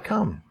until I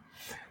come.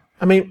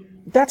 I mean,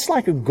 that's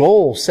like a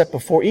goal set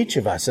before each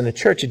of us in the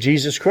Church of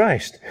Jesus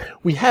Christ.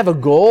 We have a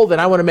goal that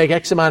I want to make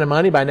X amount of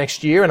money by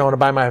next year, and I want to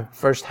buy my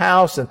first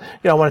house, and,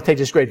 I want to take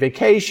this great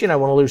vacation, I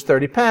want to lose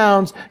 30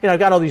 pounds. I've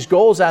got all these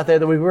goals out there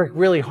that we work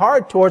really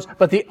hard towards,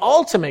 but the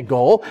ultimate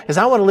goal is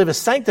I want to live a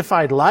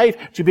sanctified life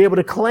to be able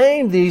to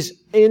claim these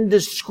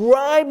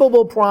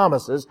indescribable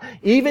promises,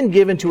 even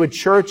given to a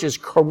church as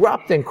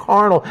corrupt and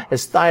carnal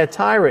as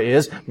Thyatira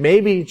is,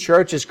 maybe a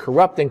church as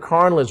corrupt and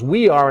carnal as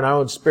we are in our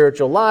own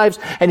spiritual lives,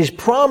 and He's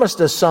promised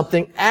us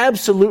something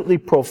absolutely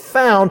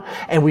profound,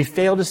 and we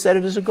fail to set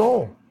it as a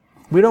goal.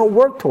 We don't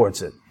work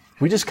towards it.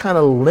 We just kind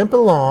of limp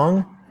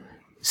along,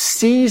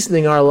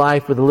 seasoning our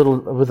life with a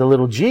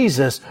little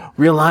Jesus,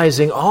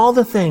 realizing all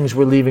the things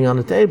we're leaving on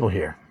the table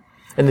here.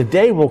 And the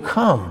day will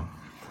come.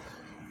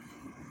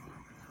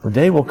 The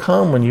day will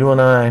come when you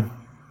and I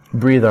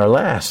breathe our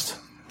last,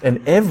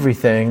 and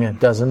everything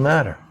doesn't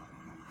matter.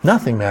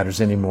 Nothing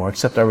matters anymore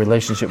except our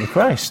relationship with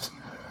Christ.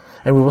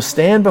 And we will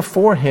stand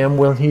before Him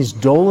when He's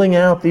doling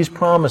out these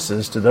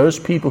promises to those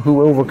people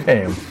who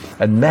overcame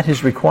and met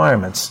His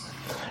requirements.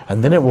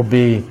 And then it will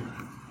be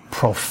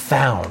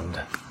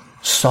profound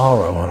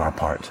sorrow on our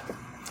part.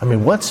 I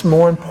mean, what's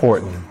more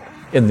important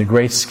in the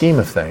great scheme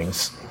of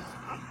things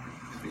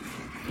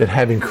than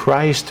having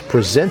Christ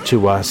present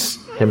to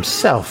us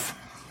Himself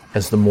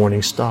as the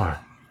morning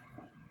star?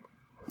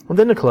 Well,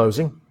 then the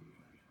closing.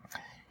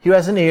 He who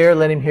has an ear,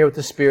 let him hear what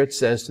the Spirit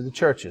says to the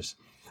churches.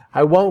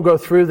 I won't go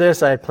through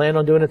this. I had planned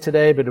on doing it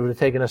today, but it would have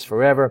taken us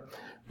forever.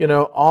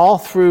 All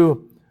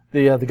through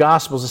the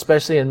Gospels,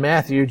 especially in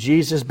Matthew,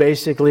 Jesus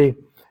basically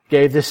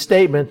gave this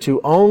statement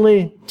to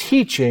only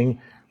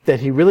teaching that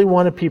He really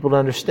wanted people to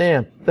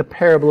understand, the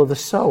parable of the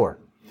sower.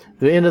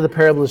 The end of the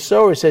parable of the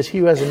sower says, he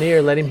who has an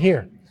ear, let him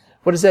hear.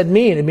 What does that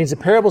mean? It means the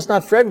parable is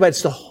not for everybody.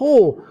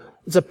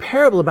 It's a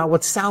parable about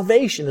what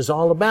salvation is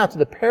all about.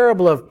 The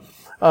parable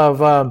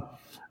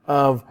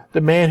of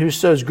the man who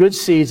sows good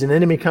seeds, and the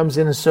enemy comes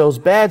in and sows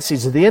bad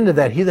seeds. At the end of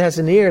that, he that has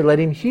an ear, let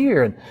him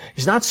hear. And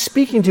He's not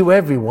speaking to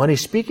everyone.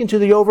 He's speaking to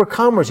the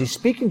overcomers. He's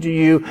speaking to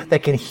you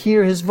that can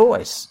hear His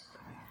voice.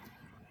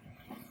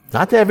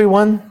 Not to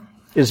everyone.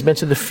 It is meant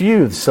to the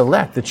few, the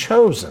select, the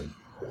chosen.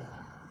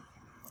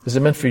 Is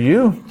it meant for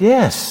you?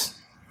 Yes,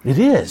 it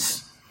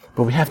is.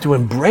 But we have to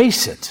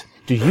embrace it.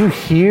 Do you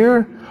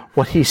hear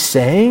what He's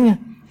saying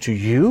to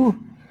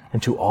you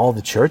and to all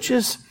the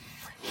churches?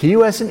 He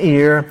who has an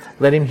ear,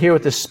 let him hear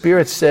what the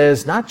Spirit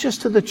says, not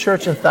just to the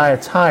church in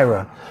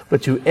Thyatira,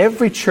 but to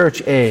every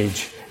church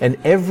age and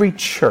every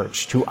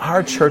church, to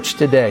our church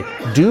today.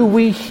 Do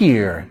we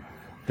hear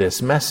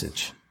this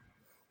message?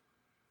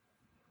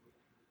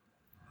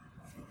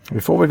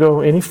 Before we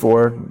go any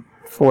forward,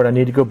 I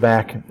need to go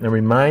back and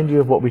remind you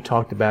of what we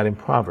talked about in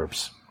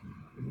Proverbs.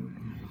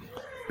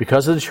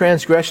 Because of the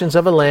transgressions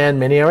of a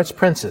land, many are its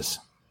princes.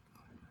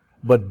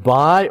 But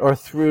by or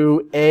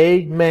through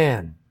a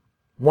man,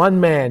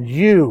 one man,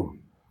 you,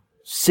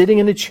 sitting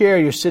in the chair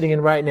you're sitting in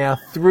right now,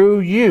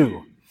 through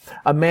you,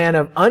 a man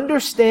of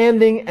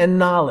understanding and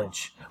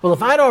knowledge. Well,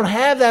 if I don't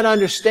have that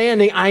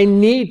understanding, I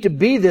need to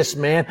be this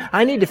man.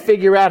 I need to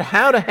figure out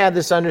how to have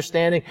this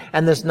understanding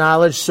and this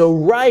knowledge so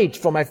right,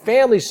 for my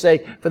family's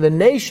sake, for the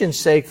nation's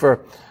sake,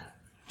 for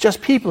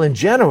just people in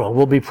general,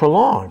 will be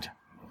prolonged.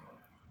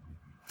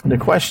 And the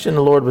question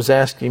the Lord was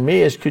asking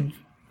me is, could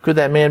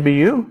that man be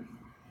you?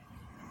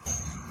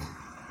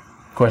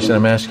 The question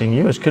I'm asking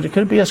you is, could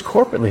it be us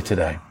corporately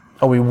today?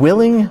 Are we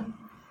willing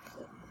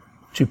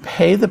to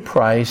pay the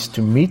price,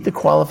 to meet the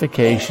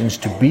qualifications,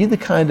 to be the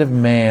kind of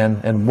man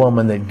and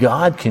woman that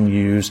God can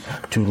use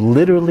to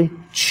literally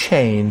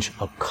change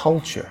a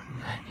culture?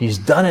 He's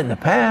done it in the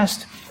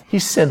past. He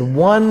sent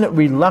one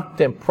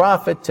reluctant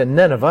prophet to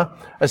Nineveh,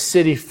 a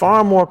city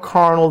far more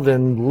carnal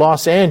than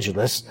Los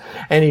Angeles,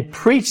 and he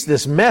preached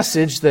this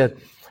message that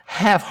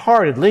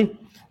half-heartedly,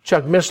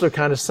 Chuck Missler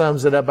kind of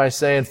sums it up by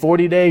saying,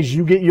 40 days,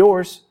 you get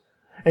yours.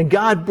 And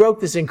God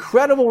broke this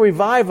incredible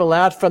revival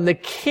out from the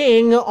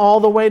king all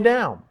the way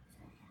down.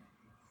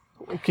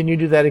 Can you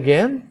do that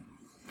again?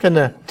 Can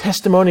the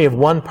testimony of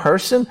one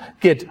person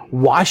get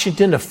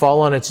Washington to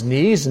fall on its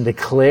knees and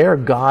declare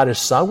God is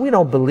Son? We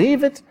don't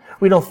believe it.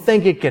 We don't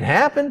think it can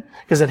happen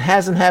because it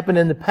hasn't happened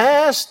in the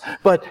past.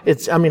 But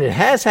it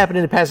has happened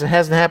in the past. It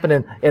hasn't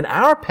happened in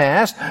our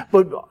past.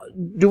 But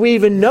do we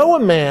even know a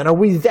man? Are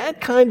we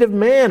that kind of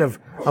man of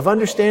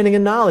understanding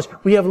and knowledge?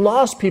 We have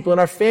lost people in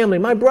our family.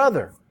 My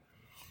brother.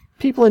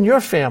 People in your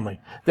family,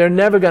 they're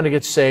never going to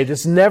get saved.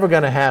 It's never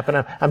going to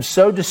happen. I'm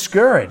so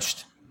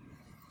discouraged.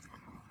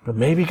 But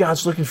maybe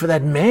God's looking for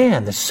that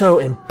man that's so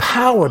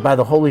empowered by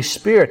the Holy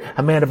Spirit,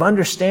 a man of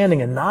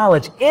understanding and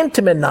knowledge,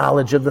 intimate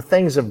knowledge of the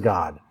things of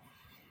God.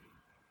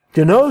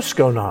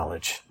 Gnosko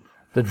knowledge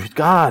that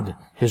God,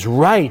 His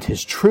right,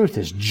 His truth,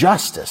 His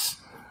justice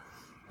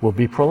will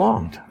be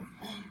prolonged.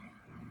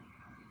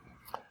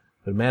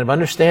 But a man of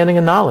understanding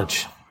and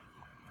knowledge.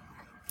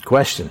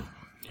 Question,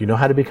 do you know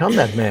how to become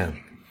that man?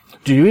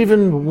 Do you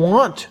even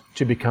want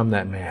to become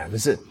that man?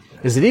 Is it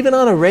even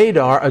on a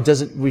radar, or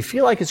we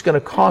feel like it's going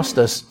to cost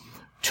us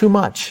too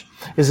much?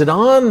 Is it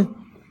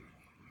on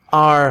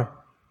our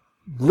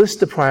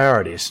list of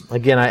priorities.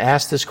 Again, I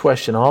ask this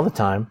question all the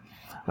time.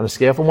 On a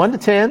scale from 1 to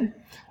 10,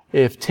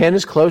 if 10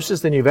 is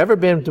closest than you've ever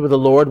been to the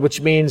Lord,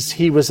 which means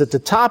He was at the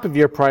top of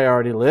your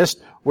priority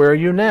list, where are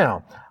you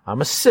now?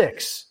 I'm a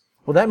 6.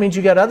 Well, that means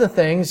you got other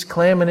things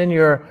clamming in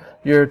your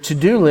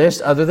to-do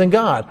list other than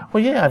God.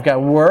 Well, yeah, I've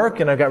got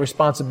work, and I've got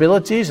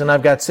responsibilities, and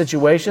I've got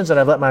situations that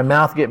I've let my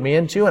mouth get me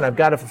into, and I've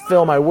got to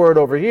fulfill my word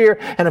over here,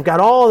 and I've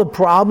got all the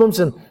problems,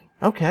 and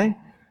okay.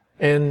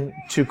 And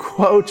to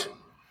quote,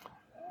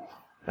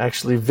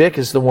 actually, Vic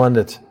is the one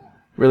that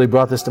really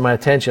brought this to my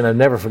attention. I've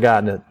never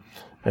forgotten it.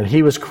 And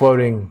he was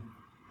quoting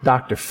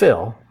Dr.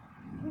 Phil.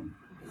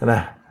 And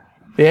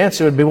the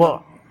answer would be,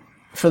 well,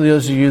 for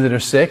those of you that are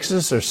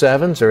 6s or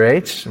 7s or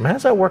 8s,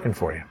 how's that working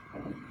for you?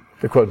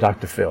 To quote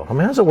Dr. Phil.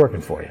 How's it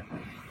working for you?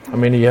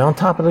 Are you on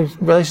top of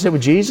the relationship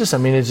with Jesus?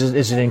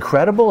 Is it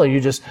incredible? Are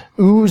you just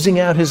oozing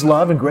out His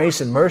love and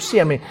grace and mercy?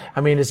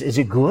 Is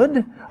it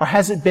good? Or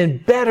has it been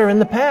better in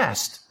the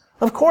past?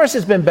 Of course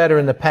it's been better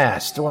in the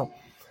past. Well,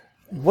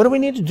 what do we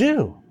need to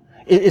do?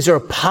 Is there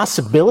a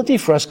possibility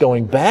for us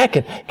going back?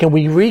 And can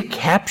we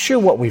recapture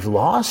what we've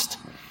lost?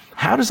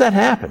 How does that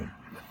happen?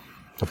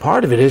 A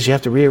part of it is you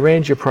have to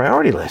rearrange your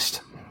priority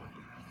list.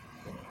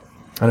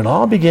 And it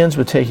all begins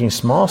with taking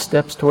small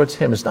steps towards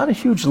Him. It's not a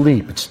huge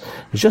leap. It's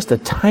just a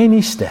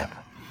tiny step.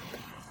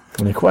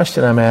 And the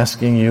question I'm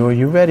asking you, are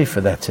you ready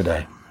for that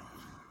today?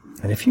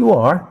 And if you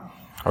are,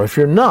 or if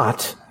you're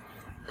not,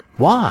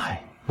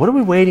 why? What are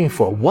we waiting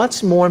for?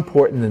 What's more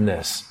important than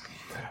this?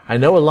 I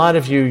know a lot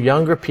of you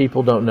younger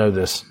people don't know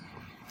this.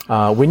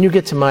 When you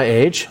get to my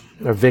age,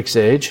 or Vic's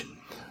age,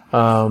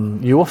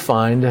 you will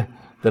find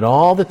that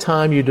all the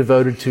time you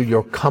devoted to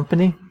your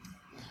company,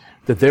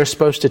 that they're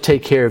supposed to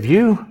take care of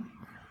you,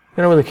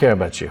 they don't really care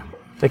about you.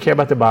 They care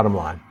about the bottom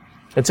line.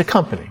 It's a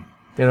company.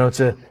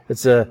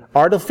 It's a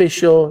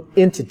artificial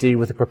entity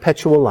with a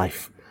perpetual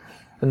life.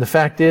 And the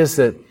fact is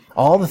that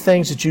all the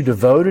things that you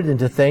devoted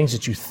into things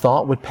that you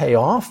thought would pay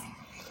off,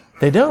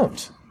 they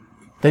don't.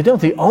 They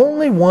don't. The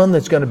only one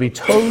that's going to be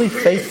totally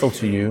faithful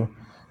to you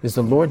is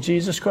the Lord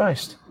Jesus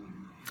Christ.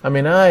 I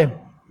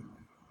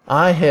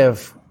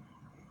have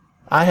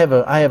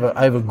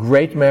a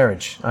great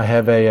marriage.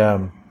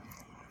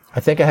 I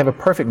think I have a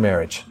perfect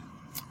marriage,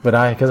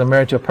 because I'm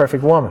married to a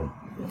perfect woman.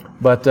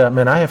 But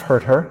I have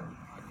hurt her,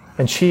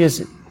 and she's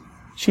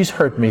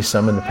hurt me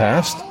some in the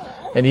past.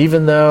 And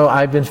even though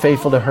I've been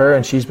faithful to her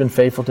and she's been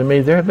faithful to me,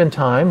 there have been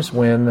times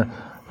when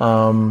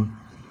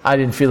I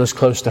didn't feel as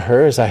close to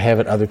her as I have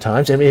at other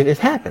times. It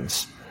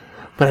happens.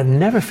 But I've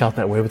never felt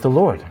that way with the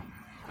Lord.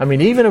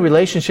 Even a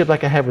relationship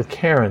like I have with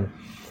Karen,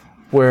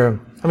 where,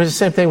 it's the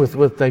same thing with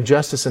like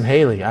Justice and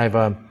Haley.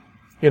 I've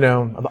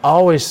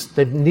always,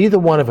 neither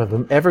one of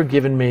them ever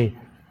given me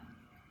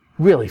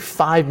really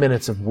 5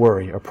 minutes of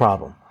worry or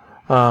problem.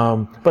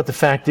 But the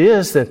fact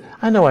is that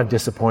I know I've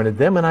disappointed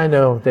them, and I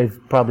know they've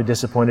probably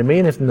disappointed me,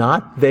 and if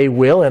not, they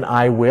will and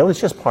I will. It's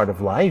just part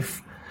of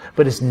life.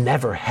 But it's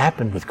never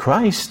happened with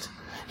Christ.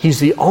 He's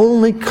the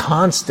only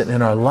constant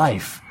in our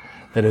life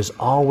that is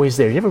always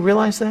there. You ever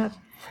realize that?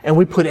 And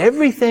we put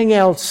everything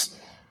else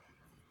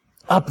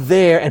up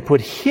there and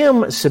put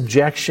Him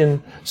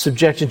subjection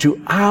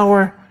to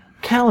our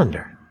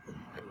calendar.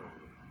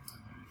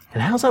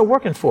 And how's that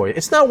working for you?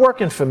 It's not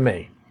working for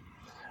me.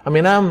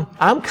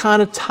 I'm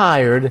kind of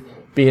tired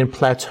being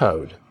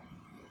plateaued.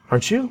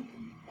 Aren't you?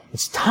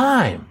 It's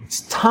time.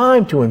 It's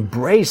time to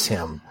embrace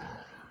Him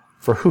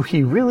for who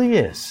He really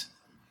is.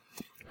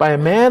 By a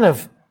man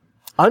of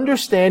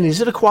understanding,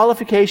 these are the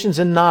qualifications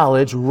and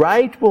knowledge,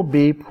 right will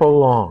be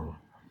prolonged.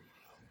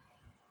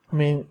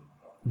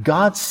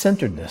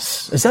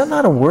 God-centeredness. Is that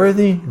not a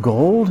worthy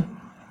goal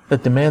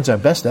that demands our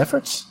best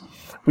efforts?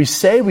 We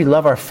say we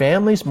love our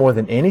families more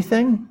than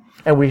anything,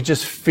 and we're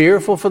just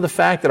fearful for the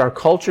fact that our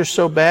culture's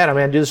so bad.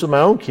 I do this with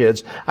my own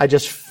kids. I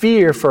just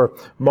fear for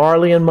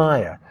Marley and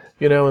Maya,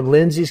 and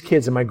Lindsay's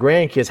kids and my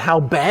grandkids. How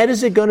bad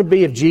is it going to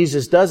be if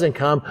Jesus doesn't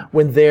come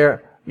when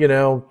they're,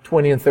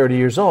 20 and 30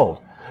 years old?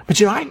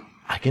 But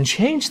I can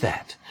change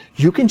that.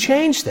 You can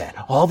change that.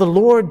 All the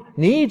Lord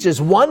needs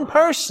is one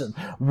person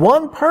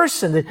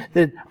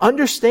that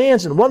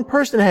understands, and one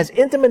person that has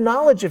intimate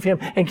knowledge of Him,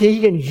 and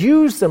He can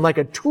use them like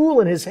a tool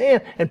in His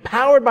hand,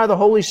 empowered by the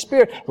Holy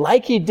Spirit,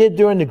 like He did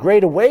during the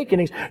Great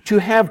Awakenings, to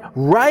have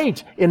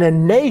right in a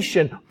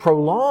nation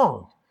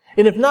prolonged.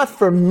 And if not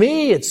for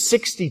me at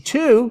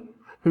 62,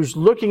 who's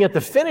looking at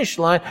the finish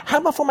line, how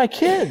about for my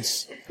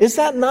kids? Is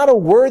that not a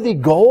worthy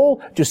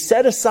goal, to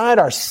set aside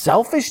our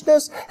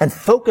selfishness and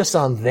focus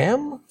on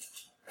them?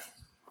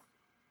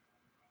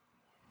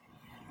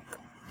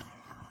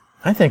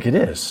 I think it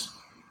is.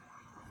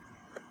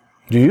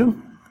 Do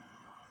you?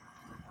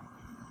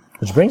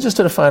 Which brings us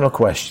to the final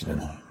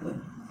question.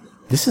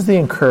 This is the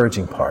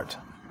encouraging part.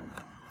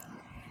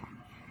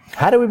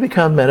 How do we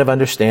become men of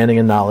understanding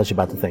and knowledge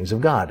about the things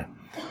of God?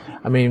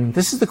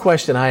 This is the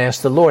question I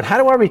ask the Lord. How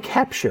do I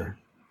recapture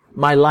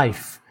my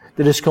life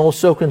that is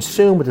so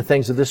consumed with the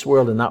things of this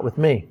world and not with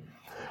me?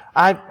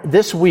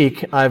 This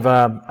week,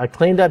 I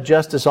cleaned up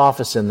Justice's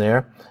office in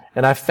there,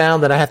 and I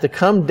found that I have to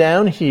come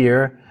down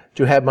here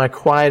to have my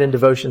quiet and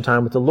devotion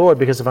time with the Lord,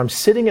 because if I'm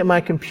sitting at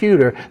my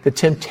computer, the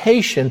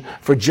temptation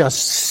for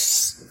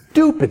just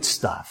stupid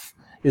stuff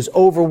is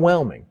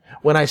overwhelming.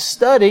 When I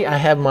study, I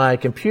have my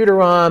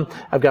computer on,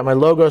 I've got my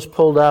logos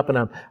pulled up,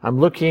 and I'm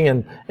looking,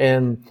 and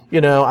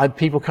I have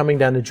people coming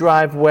down the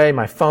driveway,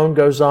 my phone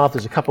goes off,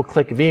 there's a couple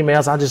click of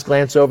emails, I'll just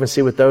glance over and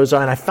see what those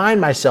are, and I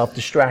find myself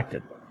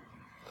distracted.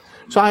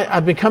 So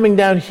I've been coming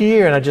down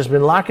here, and I've just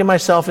been locking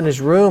myself in this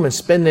room and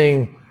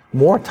spending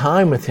more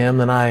time with Him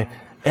than I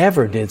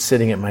ever did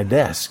sitting at my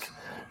desk.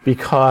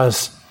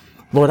 Because,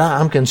 Lord,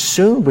 I'm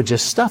consumed with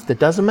just stuff that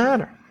doesn't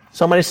matter.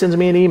 Somebody sends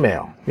me an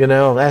email,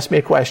 asks me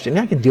a question.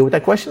 I can deal with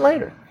that question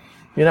later.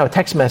 A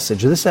text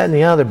message or this, that, and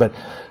the other. But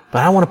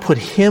I want to put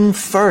Him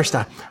first.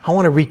 I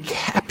want to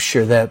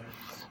recapture that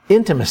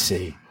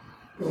intimacy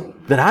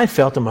that I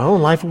felt in my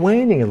own life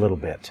waning a little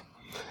bit.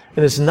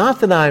 And it's not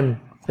that I'm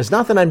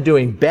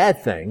doing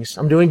bad things.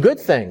 I'm doing good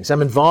things.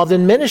 I'm involved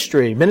in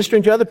ministry,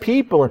 ministering to other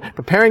people and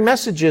preparing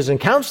messages and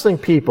counseling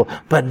people,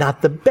 but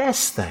not the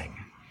best thing.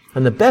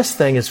 And the best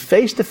thing is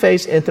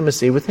face-to-face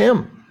intimacy with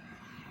Him.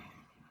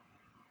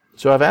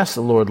 So I've asked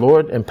the Lord,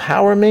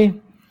 empower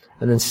me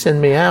and then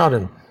send me out.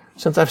 And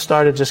since I've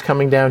started just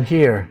coming down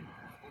here,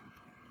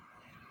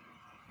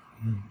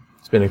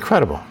 it's been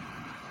incredible.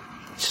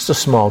 It's just a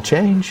small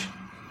change.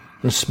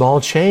 And a small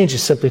change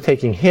is simply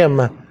taking Him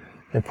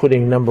and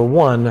putting number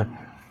one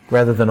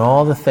rather than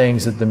all the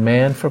things that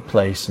demand for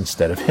place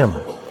instead of Him.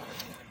 You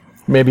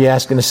may be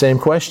asking the same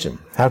question.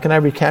 How can I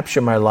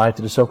recapture my life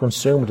that is so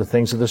consumed with the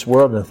things of this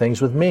world and the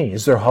things with me?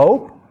 Is there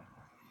hope?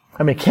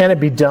 Can it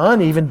be done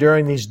even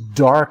during these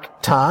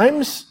dark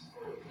times?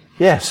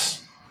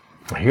 Yes.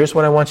 Here's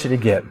what I want you to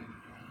get.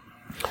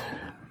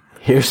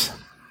 This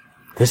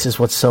is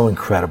what's so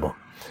incredible.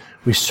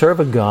 We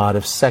serve a God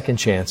of second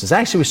chances.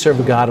 Actually, we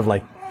serve a God of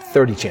like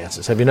 30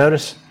 chances. Have you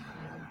noticed?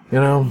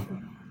 And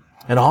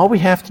all we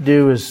have to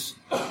do is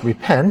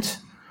repent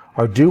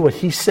or do what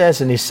He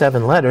says in these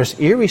 7 letters,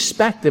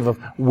 irrespective of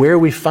where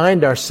we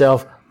find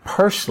ourselves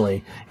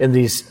personally in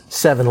these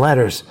 7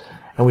 letters.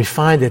 And we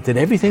find that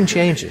everything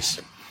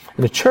changes.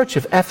 In the church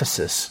of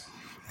Ephesus,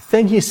 the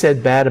thing he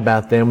said bad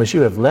about them was,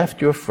 you have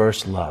left your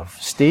first love.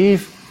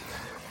 Steve,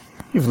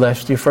 you've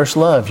left your first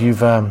love.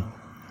 You're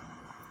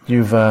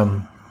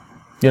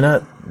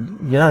not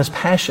as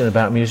passionate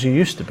about me as you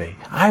used to be.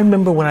 I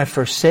remember when I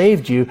first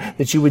saved you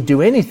that you would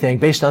do anything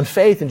based on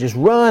faith and just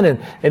run, and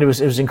it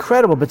was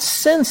incredible. But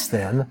since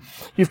then,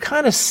 you've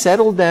kind of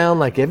settled down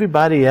like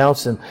everybody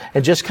else and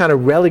just kind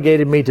of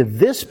relegated me to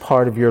this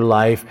part of your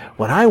life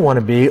when I want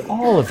to be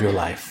all of your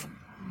life.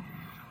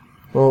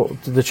 Well,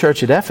 to the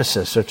church at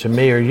Ephesus, or to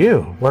me or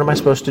you, what am I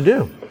supposed to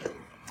do?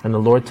 And the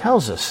Lord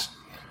tells us,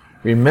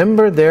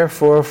 remember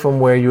therefore from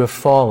where you have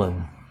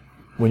fallen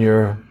when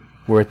you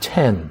were at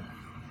 10.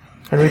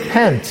 And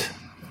repent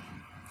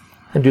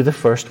and do the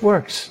first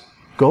works.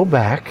 Go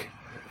back,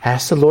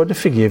 ask the Lord to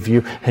forgive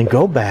you, and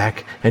go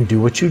back and do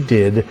what you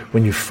did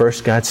when you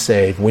first got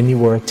saved, when you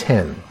were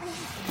 10.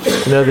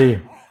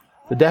 The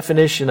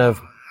definition of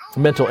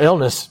mental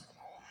illness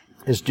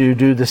is to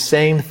do the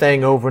same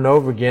thing over and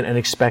over again and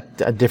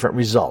expect a different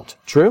result.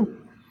 True?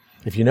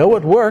 If you know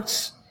what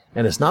works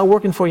and it's not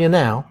working for you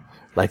now,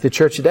 like the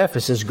church at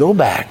Ephesus, go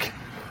back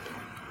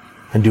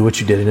and do what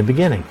you did in the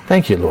beginning.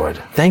 Thank you, Lord.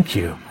 Thank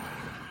you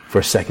for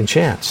a second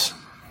chance.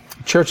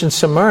 Church in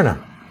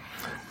Smyrna,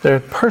 they're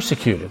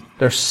persecuted.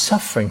 They're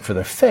suffering for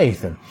their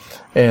faith,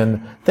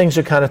 and things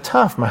are kind of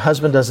tough. My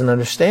husband doesn't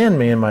understand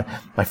me, and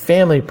my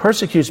family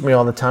persecutes me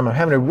all the time. I'm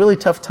having a really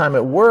tough time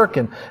at work,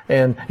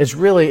 and it's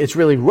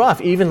really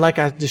rough. Even like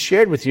I just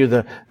shared with you,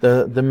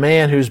 the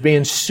man who's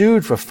being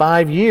sued for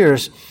 5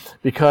 years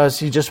because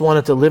he just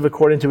wanted to live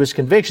according to his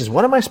convictions.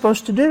 What am I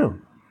supposed to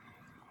do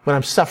when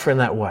I'm suffering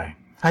that way?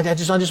 I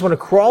just want to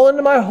crawl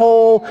into my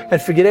hole and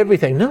forget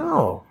everything.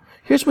 No.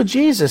 Here's what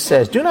Jesus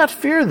says. Do not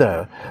fear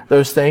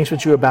those things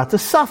which you're about to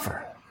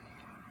suffer.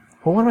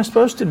 Well, what am I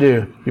supposed to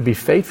do? You be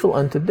faithful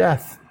unto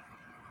death.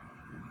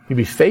 You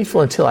be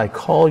faithful until I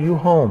call you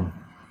home.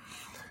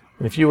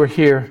 And if you were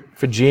here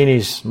for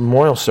Jeannie's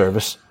memorial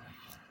service,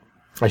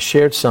 I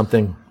shared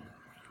something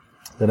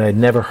that I had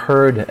never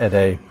heard at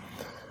a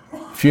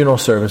funeral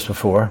service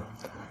before,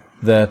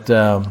 that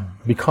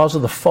because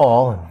of the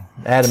fall,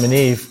 Adam and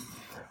Eve,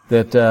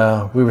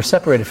 that we were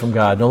separated from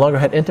God, no longer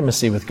had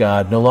intimacy with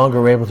God, no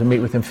longer were able to meet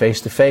with Him face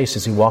to face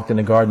as He walked in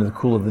the garden in the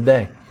cool of the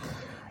day.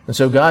 And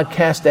so God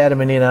cast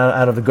Adam and Eve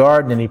out of the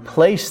garden, and He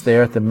placed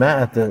there at the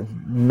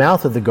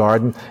mouth of the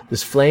garden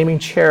this flaming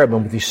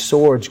cherubim with these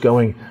swords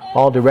going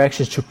all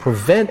directions to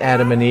prevent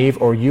Adam and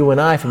Eve, or you and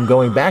I, from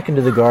going back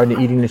into the garden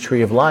and eating the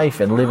tree of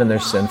life and living their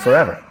sin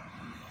forever.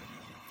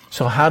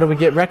 So how do we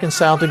get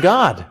reconciled to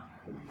God?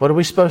 What are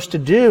we supposed to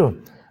do?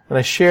 And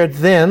I shared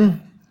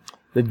then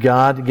that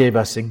God gave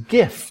us a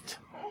gift,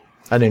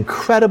 an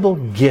incredible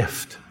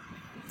gift.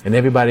 And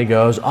everybody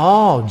goes,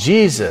 oh,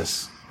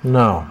 Jesus.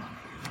 No.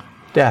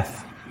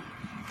 Death.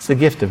 It's the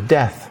gift of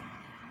death.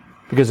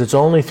 Because it's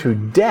only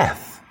through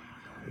death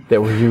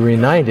that we're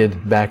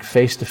reunited back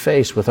face to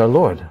face with our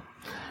Lord.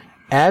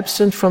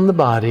 Absent from the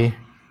body,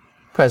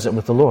 present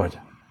with the Lord.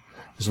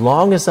 As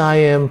long as I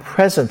am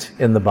present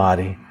in the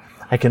body,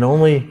 I can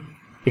only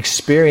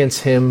experience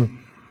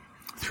Him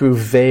through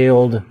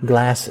veiled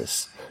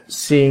glasses,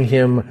 seeing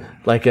Him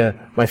like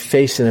my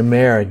face in a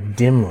mirror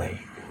dimly.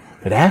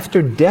 But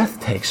after death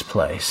takes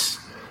place,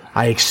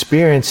 I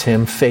experience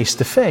Him face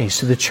to face.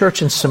 So the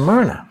church in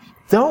Smyrna,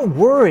 don't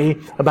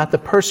worry about the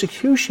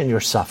persecution you're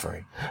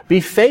suffering. Be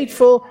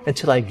faithful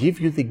until I give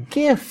you the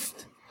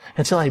gift,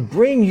 until I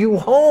bring you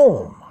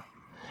home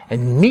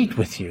and meet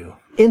with you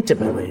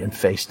intimately and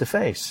face to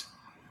face.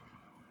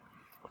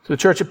 To the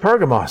church at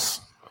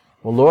Pergamos,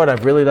 well, Lord,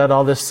 I've really let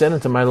all this sin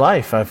into my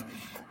life.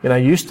 I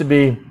used to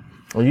be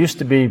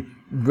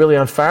really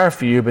on fire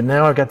for you, but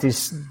now I've got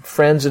these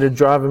friends that are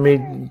driving me,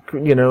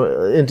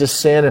 into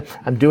sin. And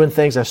I'm doing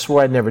things I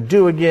swore I'd never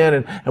do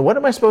again. And what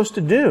am I supposed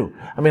to do?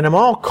 I mean, I'm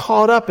all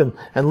caught up and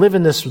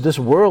living this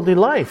worldly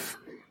life.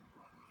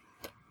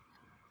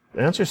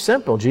 The answer's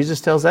simple.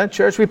 Jesus tells that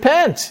church,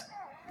 repent.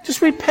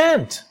 Just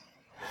repent.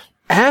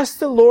 Ask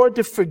the Lord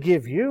to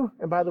forgive you.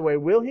 And by the way,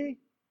 will He?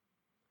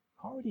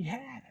 Already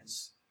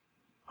has.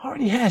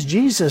 Already has.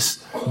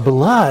 Jesus'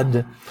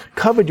 blood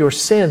covered your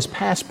sins,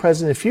 past,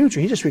 present, and future.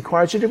 He just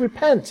requires you to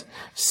repent.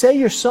 Say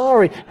you're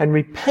sorry and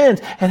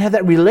repent and have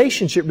that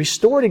relationship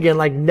restored again,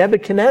 like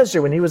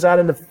Nebuchadnezzar when he was out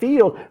in the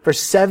field for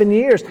 7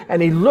 years and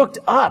he looked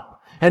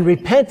up and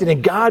repented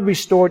and God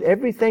restored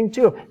everything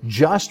to him.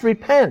 Just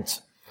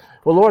repent.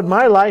 Well, Lord,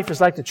 my life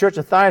is like the church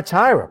of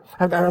Thyatira.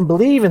 I'm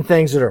believing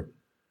things that are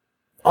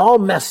all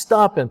messed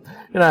up and,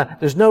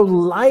 there's no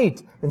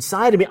light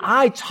inside of me.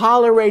 I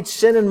tolerate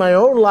sin in my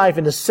own life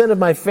and the sin of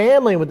my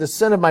family and with the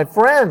sin of my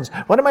friends.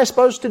 What am I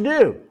supposed to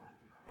do?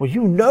 Well,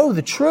 you know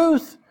the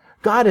truth.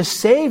 God has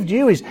saved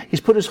you. He's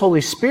put His Holy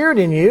Spirit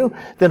in you.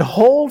 Then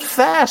hold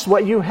fast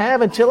what you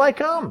have until I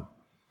come.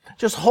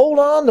 Just hold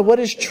on to what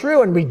is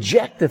true and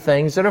reject the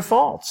things that are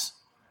false.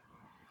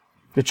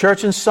 The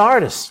church in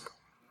Sardis,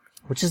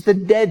 which is the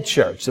dead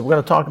church that we're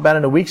going to talk about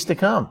in the weeks to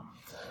come.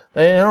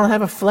 They don't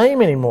have a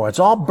flame anymore. It's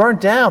all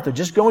burnt out. They're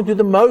just going through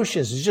the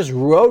motions. It's just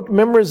rote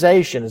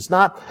memorization.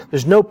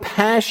 There's no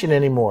passion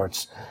anymore.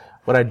 It's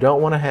what I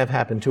don't want to have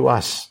happen to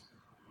us.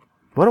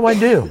 What do I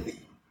do?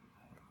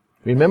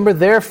 Remember,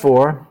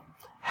 therefore,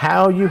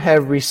 how you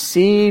have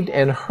received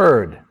and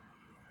heard,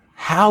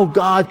 how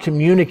God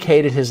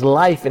communicated His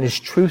life and His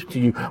truth to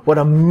you. What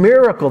a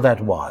miracle that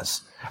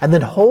was. And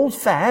then hold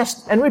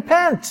fast and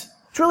repent.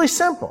 It's really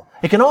simple.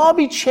 It can all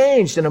be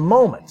changed in a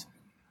moment.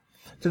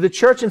 To the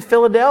church in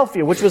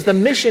Philadelphia, which was the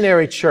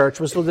missionary church,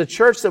 was the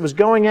church that was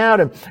going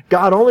out and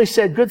God only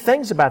said good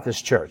things about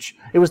this church.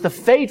 It was the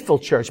faithful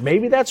church.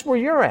 Maybe that's where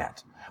you're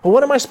at. Well,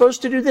 what am I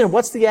supposed to do then?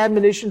 What's the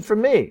admonition for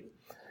me?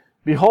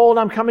 Behold,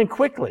 I'm coming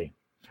quickly.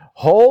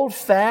 Hold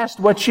fast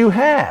what you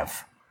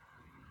have,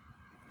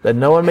 that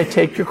no one may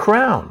take your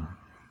crown.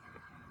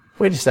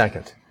 Wait a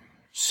second.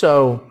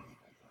 So,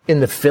 in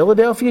the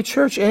Philadelphia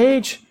church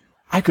age,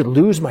 I could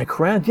lose my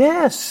crown?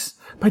 Yes.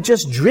 By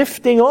just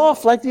drifting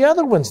off like the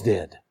other ones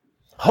did.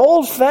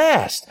 Hold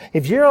fast.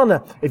 If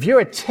you're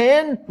a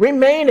 10,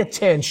 remain a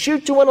 10.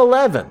 Shoot to an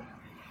 11.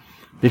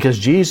 Because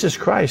Jesus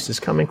Christ is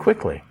coming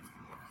quickly.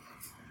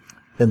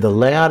 In the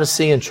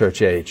Laodicean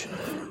church age,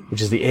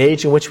 which is the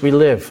age in which we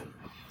live,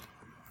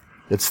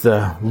 it's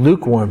the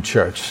lukewarm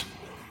church.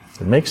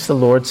 It makes the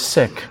Lord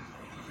sick.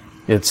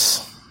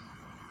 It's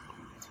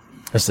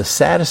the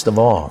saddest of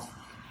all.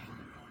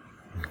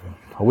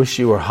 I wish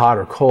you were hot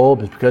or cold,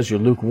 but because you're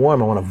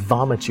lukewarm, I want to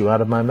vomit you out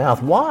of my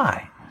mouth.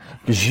 Why?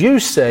 Because you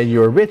say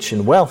you're rich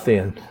and wealthy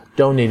and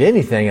don't need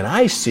anything, and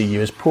I see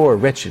you as poor,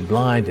 rich, and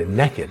blind, and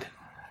naked.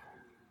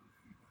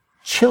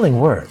 Chilling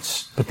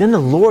words. But then the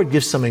Lord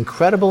gives some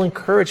incredible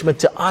encouragement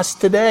to us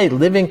today,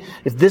 living,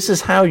 if this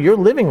is how you're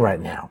living right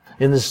now,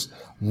 in this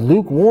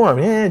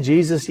lukewarm,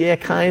 Jesus,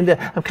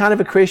 kinda. I'm kind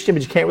of a Christian,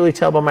 but you can't really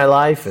tell by my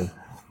life. And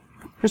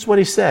here's what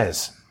He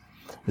says.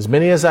 As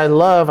many as I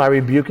love, I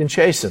rebuke and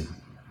chasten.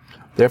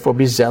 Therefore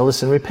be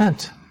zealous and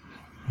repent.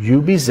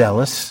 You be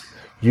zealous,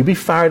 you be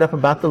fired up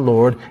about the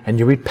Lord, and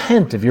you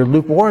repent of your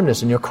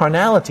lukewarmness and your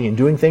carnality and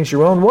doing things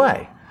your own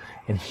way.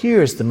 And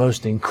here's the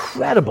most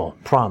incredible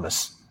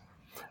promise.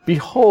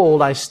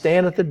 Behold, I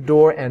stand at the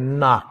door and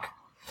knock.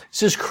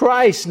 This is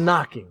Christ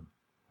knocking.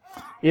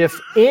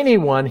 If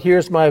anyone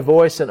hears my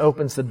voice and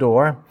opens the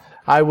door,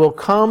 I will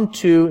come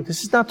to,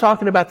 this is not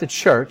talking about the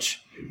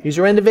church. These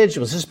are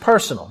individuals. This is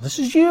personal. This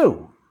is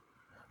you.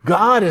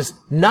 God is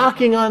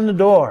knocking on the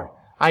door.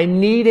 I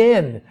need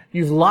in.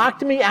 You've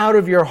locked me out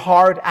of your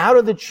heart, out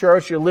of the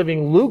church. You're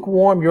living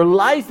lukewarm. Your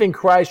life in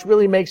Christ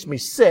really makes me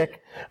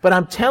sick. But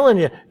I'm telling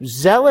you,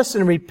 zealous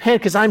and repent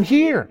because I'm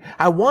here.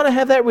 I want to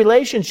have that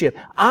relationship.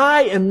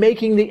 I am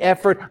making the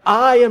effort.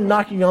 I am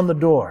knocking on the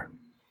door.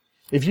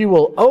 If you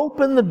will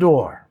open the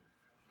door,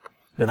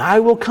 then I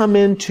will come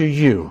into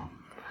you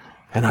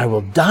and I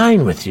will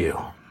dine with you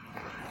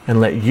and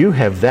let you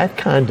have that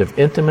kind of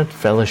intimate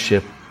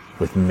fellowship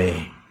with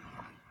me.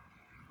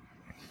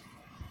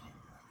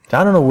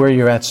 I don't know where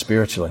you're at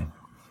spiritually.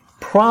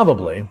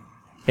 Probably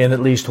in at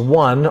least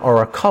one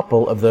or a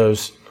couple of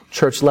those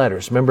church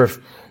letters. Remember,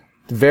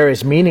 the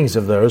various meanings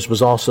of those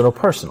was also no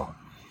personal.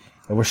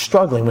 And we're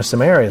struggling with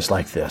some areas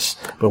like this.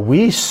 But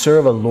we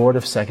serve a Lord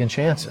of second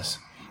chances.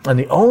 And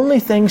the only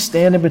thing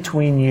standing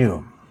between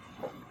you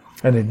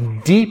and a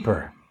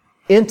deeper,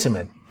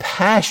 intimate,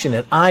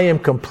 passionate, I am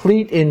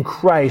complete in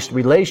Christ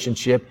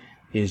relationship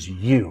is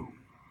you.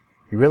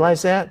 You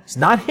realize that? It's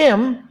not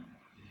Him.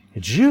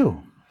 It's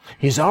you.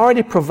 He's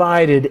already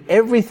provided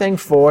everything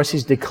for us.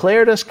 He's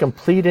declared us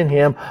complete in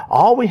Him.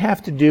 All we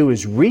have to do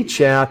is reach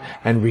out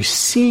and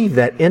receive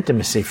that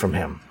intimacy from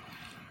Him.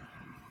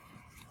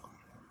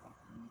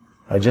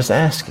 By just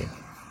asking,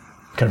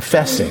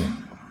 confessing,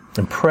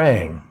 and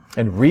praying,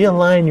 and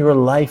realign your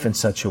life in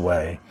such a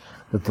way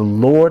that the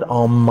Lord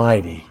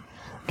Almighty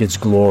gets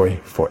glory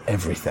for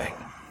everything.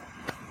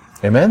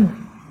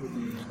 Amen?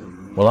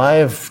 Well, I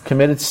have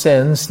committed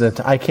sins that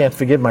I can't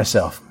forgive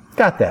myself.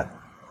 Got that.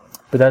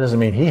 But that doesn't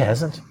mean He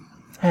hasn't.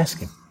 Ask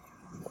Him.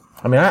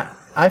 I mean,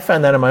 I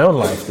find that in my own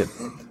life that,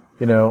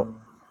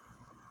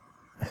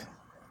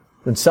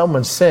 when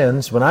someone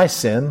sins, when I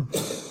sin,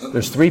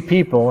 there's three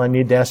people I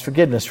need to ask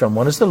forgiveness from.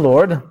 One is the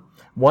Lord.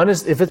 One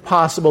is, if it's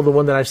possible, the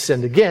one that I've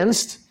sinned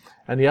against.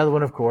 And the other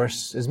one, of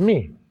course, is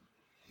me.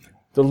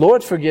 The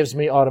Lord forgives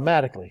me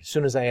automatically as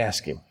soon as I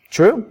ask Him.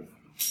 True?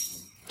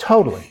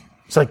 Totally.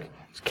 It's like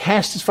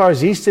cast as far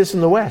as east is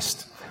from the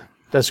west.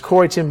 As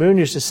Corrie ten Boom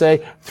used to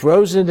say,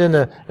 throws it in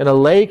a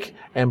lake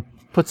and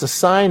puts a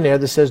sign there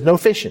that says no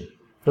fishing,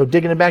 no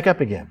digging it back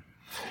up again.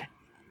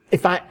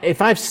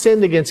 If I've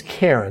sinned against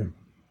Karen,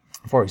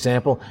 for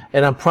example,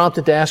 and I'm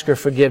prompted to ask her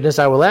forgiveness,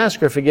 I will ask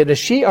her forgiveness.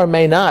 She may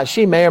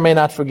or may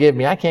not forgive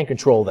me. I can't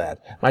control that.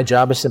 My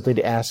job is simply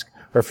to ask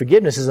her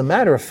forgiveness. As a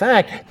matter of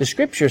fact, the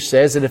Scripture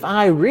says that if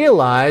I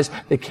realize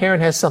that Karen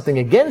has something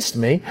against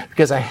me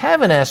because I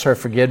haven't asked her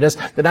forgiveness,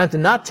 that I'm to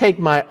not take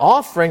my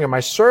offering or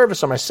my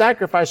service or my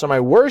sacrifice or my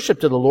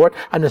worship to the Lord.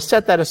 I'm to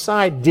set that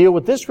aside, deal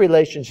with this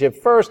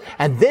relationship first,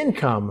 and then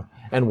come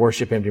and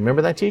worship Him. Do you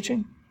remember that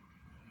teaching?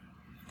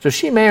 So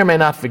she may or may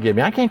not forgive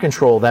me. I can't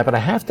control that, but I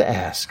have to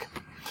ask.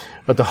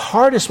 But the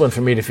hardest one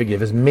for me to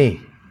forgive is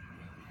me.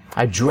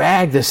 I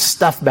drag this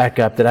stuff back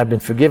up that I've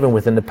been forgiven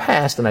with in the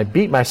past, and I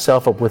beat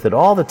myself up with it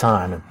all the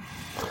time.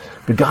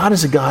 But God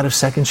is a God of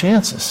second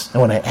chances.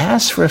 And when I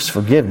ask for His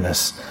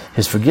forgiveness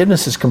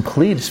is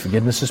complete. His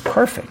forgiveness is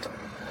perfect.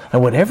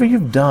 And whatever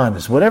you've done,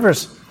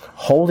 whatever's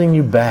holding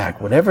you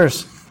back,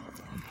 whatever's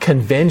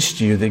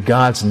convinced you that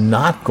God's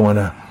not going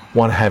to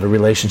want to have a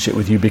relationship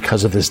with you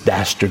because of this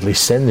dastardly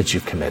sin that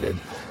you've committed,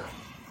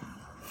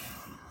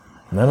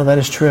 none of that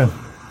is true.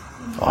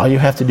 All you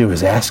have to do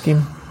is ask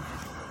Him,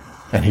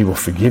 and He will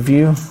forgive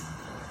you,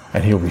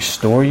 and He'll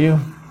restore you,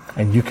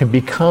 and you can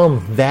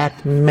become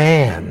that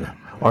man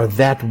or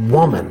that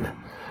woman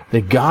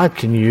that God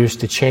can use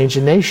to change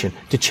a nation,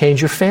 to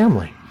change your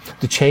family,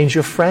 to change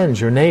your friends,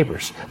 your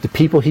neighbors, the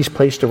people He's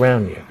placed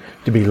around you,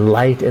 to be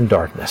light in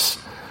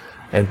darkness.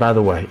 And by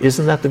the way,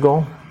 isn't that the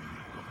goal?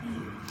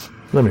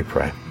 Let me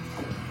pray.